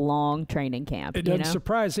a long training camp. It doesn't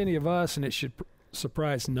surprise any of us, and it should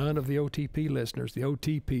surprise none of the OTP listeners, the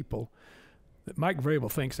OT people, that Mike Vrabel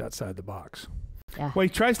thinks outside the box. Yeah. Well, he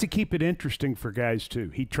tries to keep it interesting for guys, too.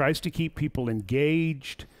 He tries to keep people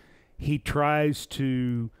engaged. He tries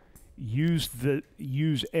to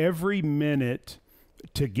use every minute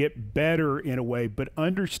to get better in a way, but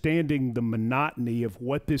understanding the monotony of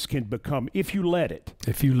what this can become if you let it.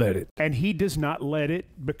 If you let it. And he does not let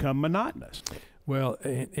it become monotonous. Well,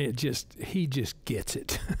 he just gets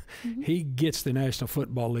it. He gets the National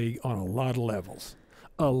Football League on a lot of levels.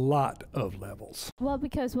 A lot of levels. Well,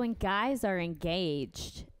 because when guys are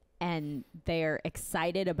engaged and they're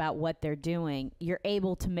excited about what they're doing, you're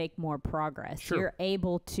able to make more progress. Sure. You're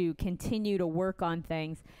able to continue to work on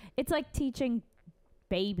things. It's like teaching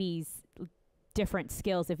babies different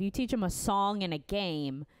skills. If you teach them a song in a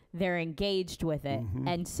game, they're engaged with it,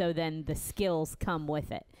 and so then the skills come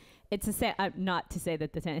with it. It's not to say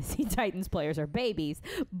that the Tennessee Titans players are babies,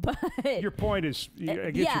 but Your point is,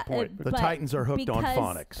 I get your point. The Titans are hooked on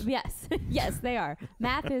phonics. Yes, yes, they are.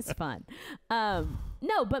 Math is fun.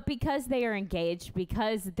 No, but because they are engaged,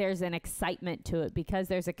 because there's an excitement to it, because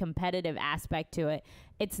there's a competitive aspect to it,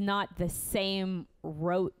 it's not the same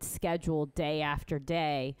rote schedule day after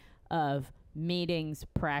day of meetings,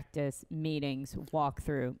 practice, meetings,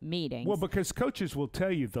 walkthrough, meetings. Well, because coaches will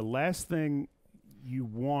tell you the last thing you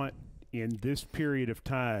want in this period of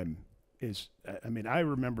time is, I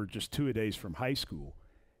remember just 2-a-days from high school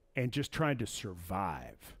and just trying to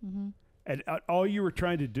survive. And all you were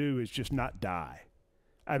trying to do is just not die.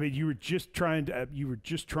 I mean, you were just trying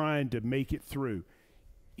to make it through.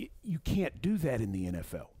 You can't do that in the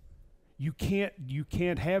NFL. You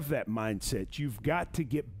can't have that mindset. You've got to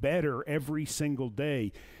get better every single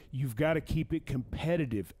day. You've got to keep it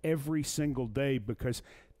competitive every single day because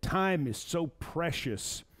time is so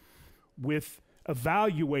precious with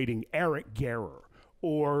evaluating Eric Garrer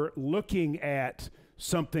or looking at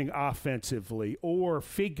something offensively or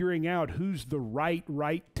figuring out who's the right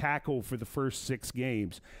tackle for the first 6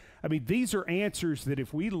 games. I mean, these are answers that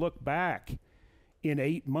if we look back in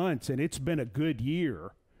 8 months and it's been a good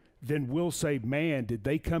year, then we'll say, man, did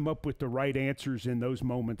they come up with the right answers in those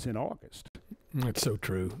moments in August? That's so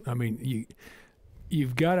true. I mean,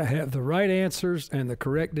 you've got to have the right answers and the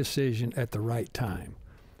correct decision at the right time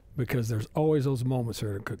because there's always those moments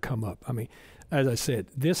that could come up. I mean, as I said,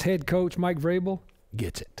 this head coach, Mike Vrabel,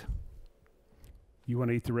 gets it. You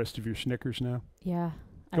want to eat the rest of your Snickers now? Yeah,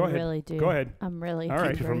 Go I ahead. really do. Go ahead. I'm really All right.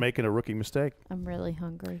 hungry. Thank you for making a rookie mistake. I'm really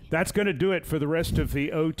hungry. That's going to do it for the rest of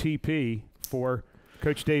the OTP for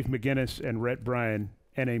Coach Dave McGinnis and Rhett Bryan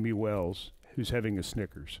and Amie Wells, who's having a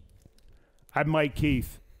Snickers. I'm Mike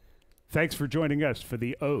Keith. Thanks for joining us for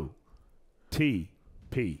the OTP.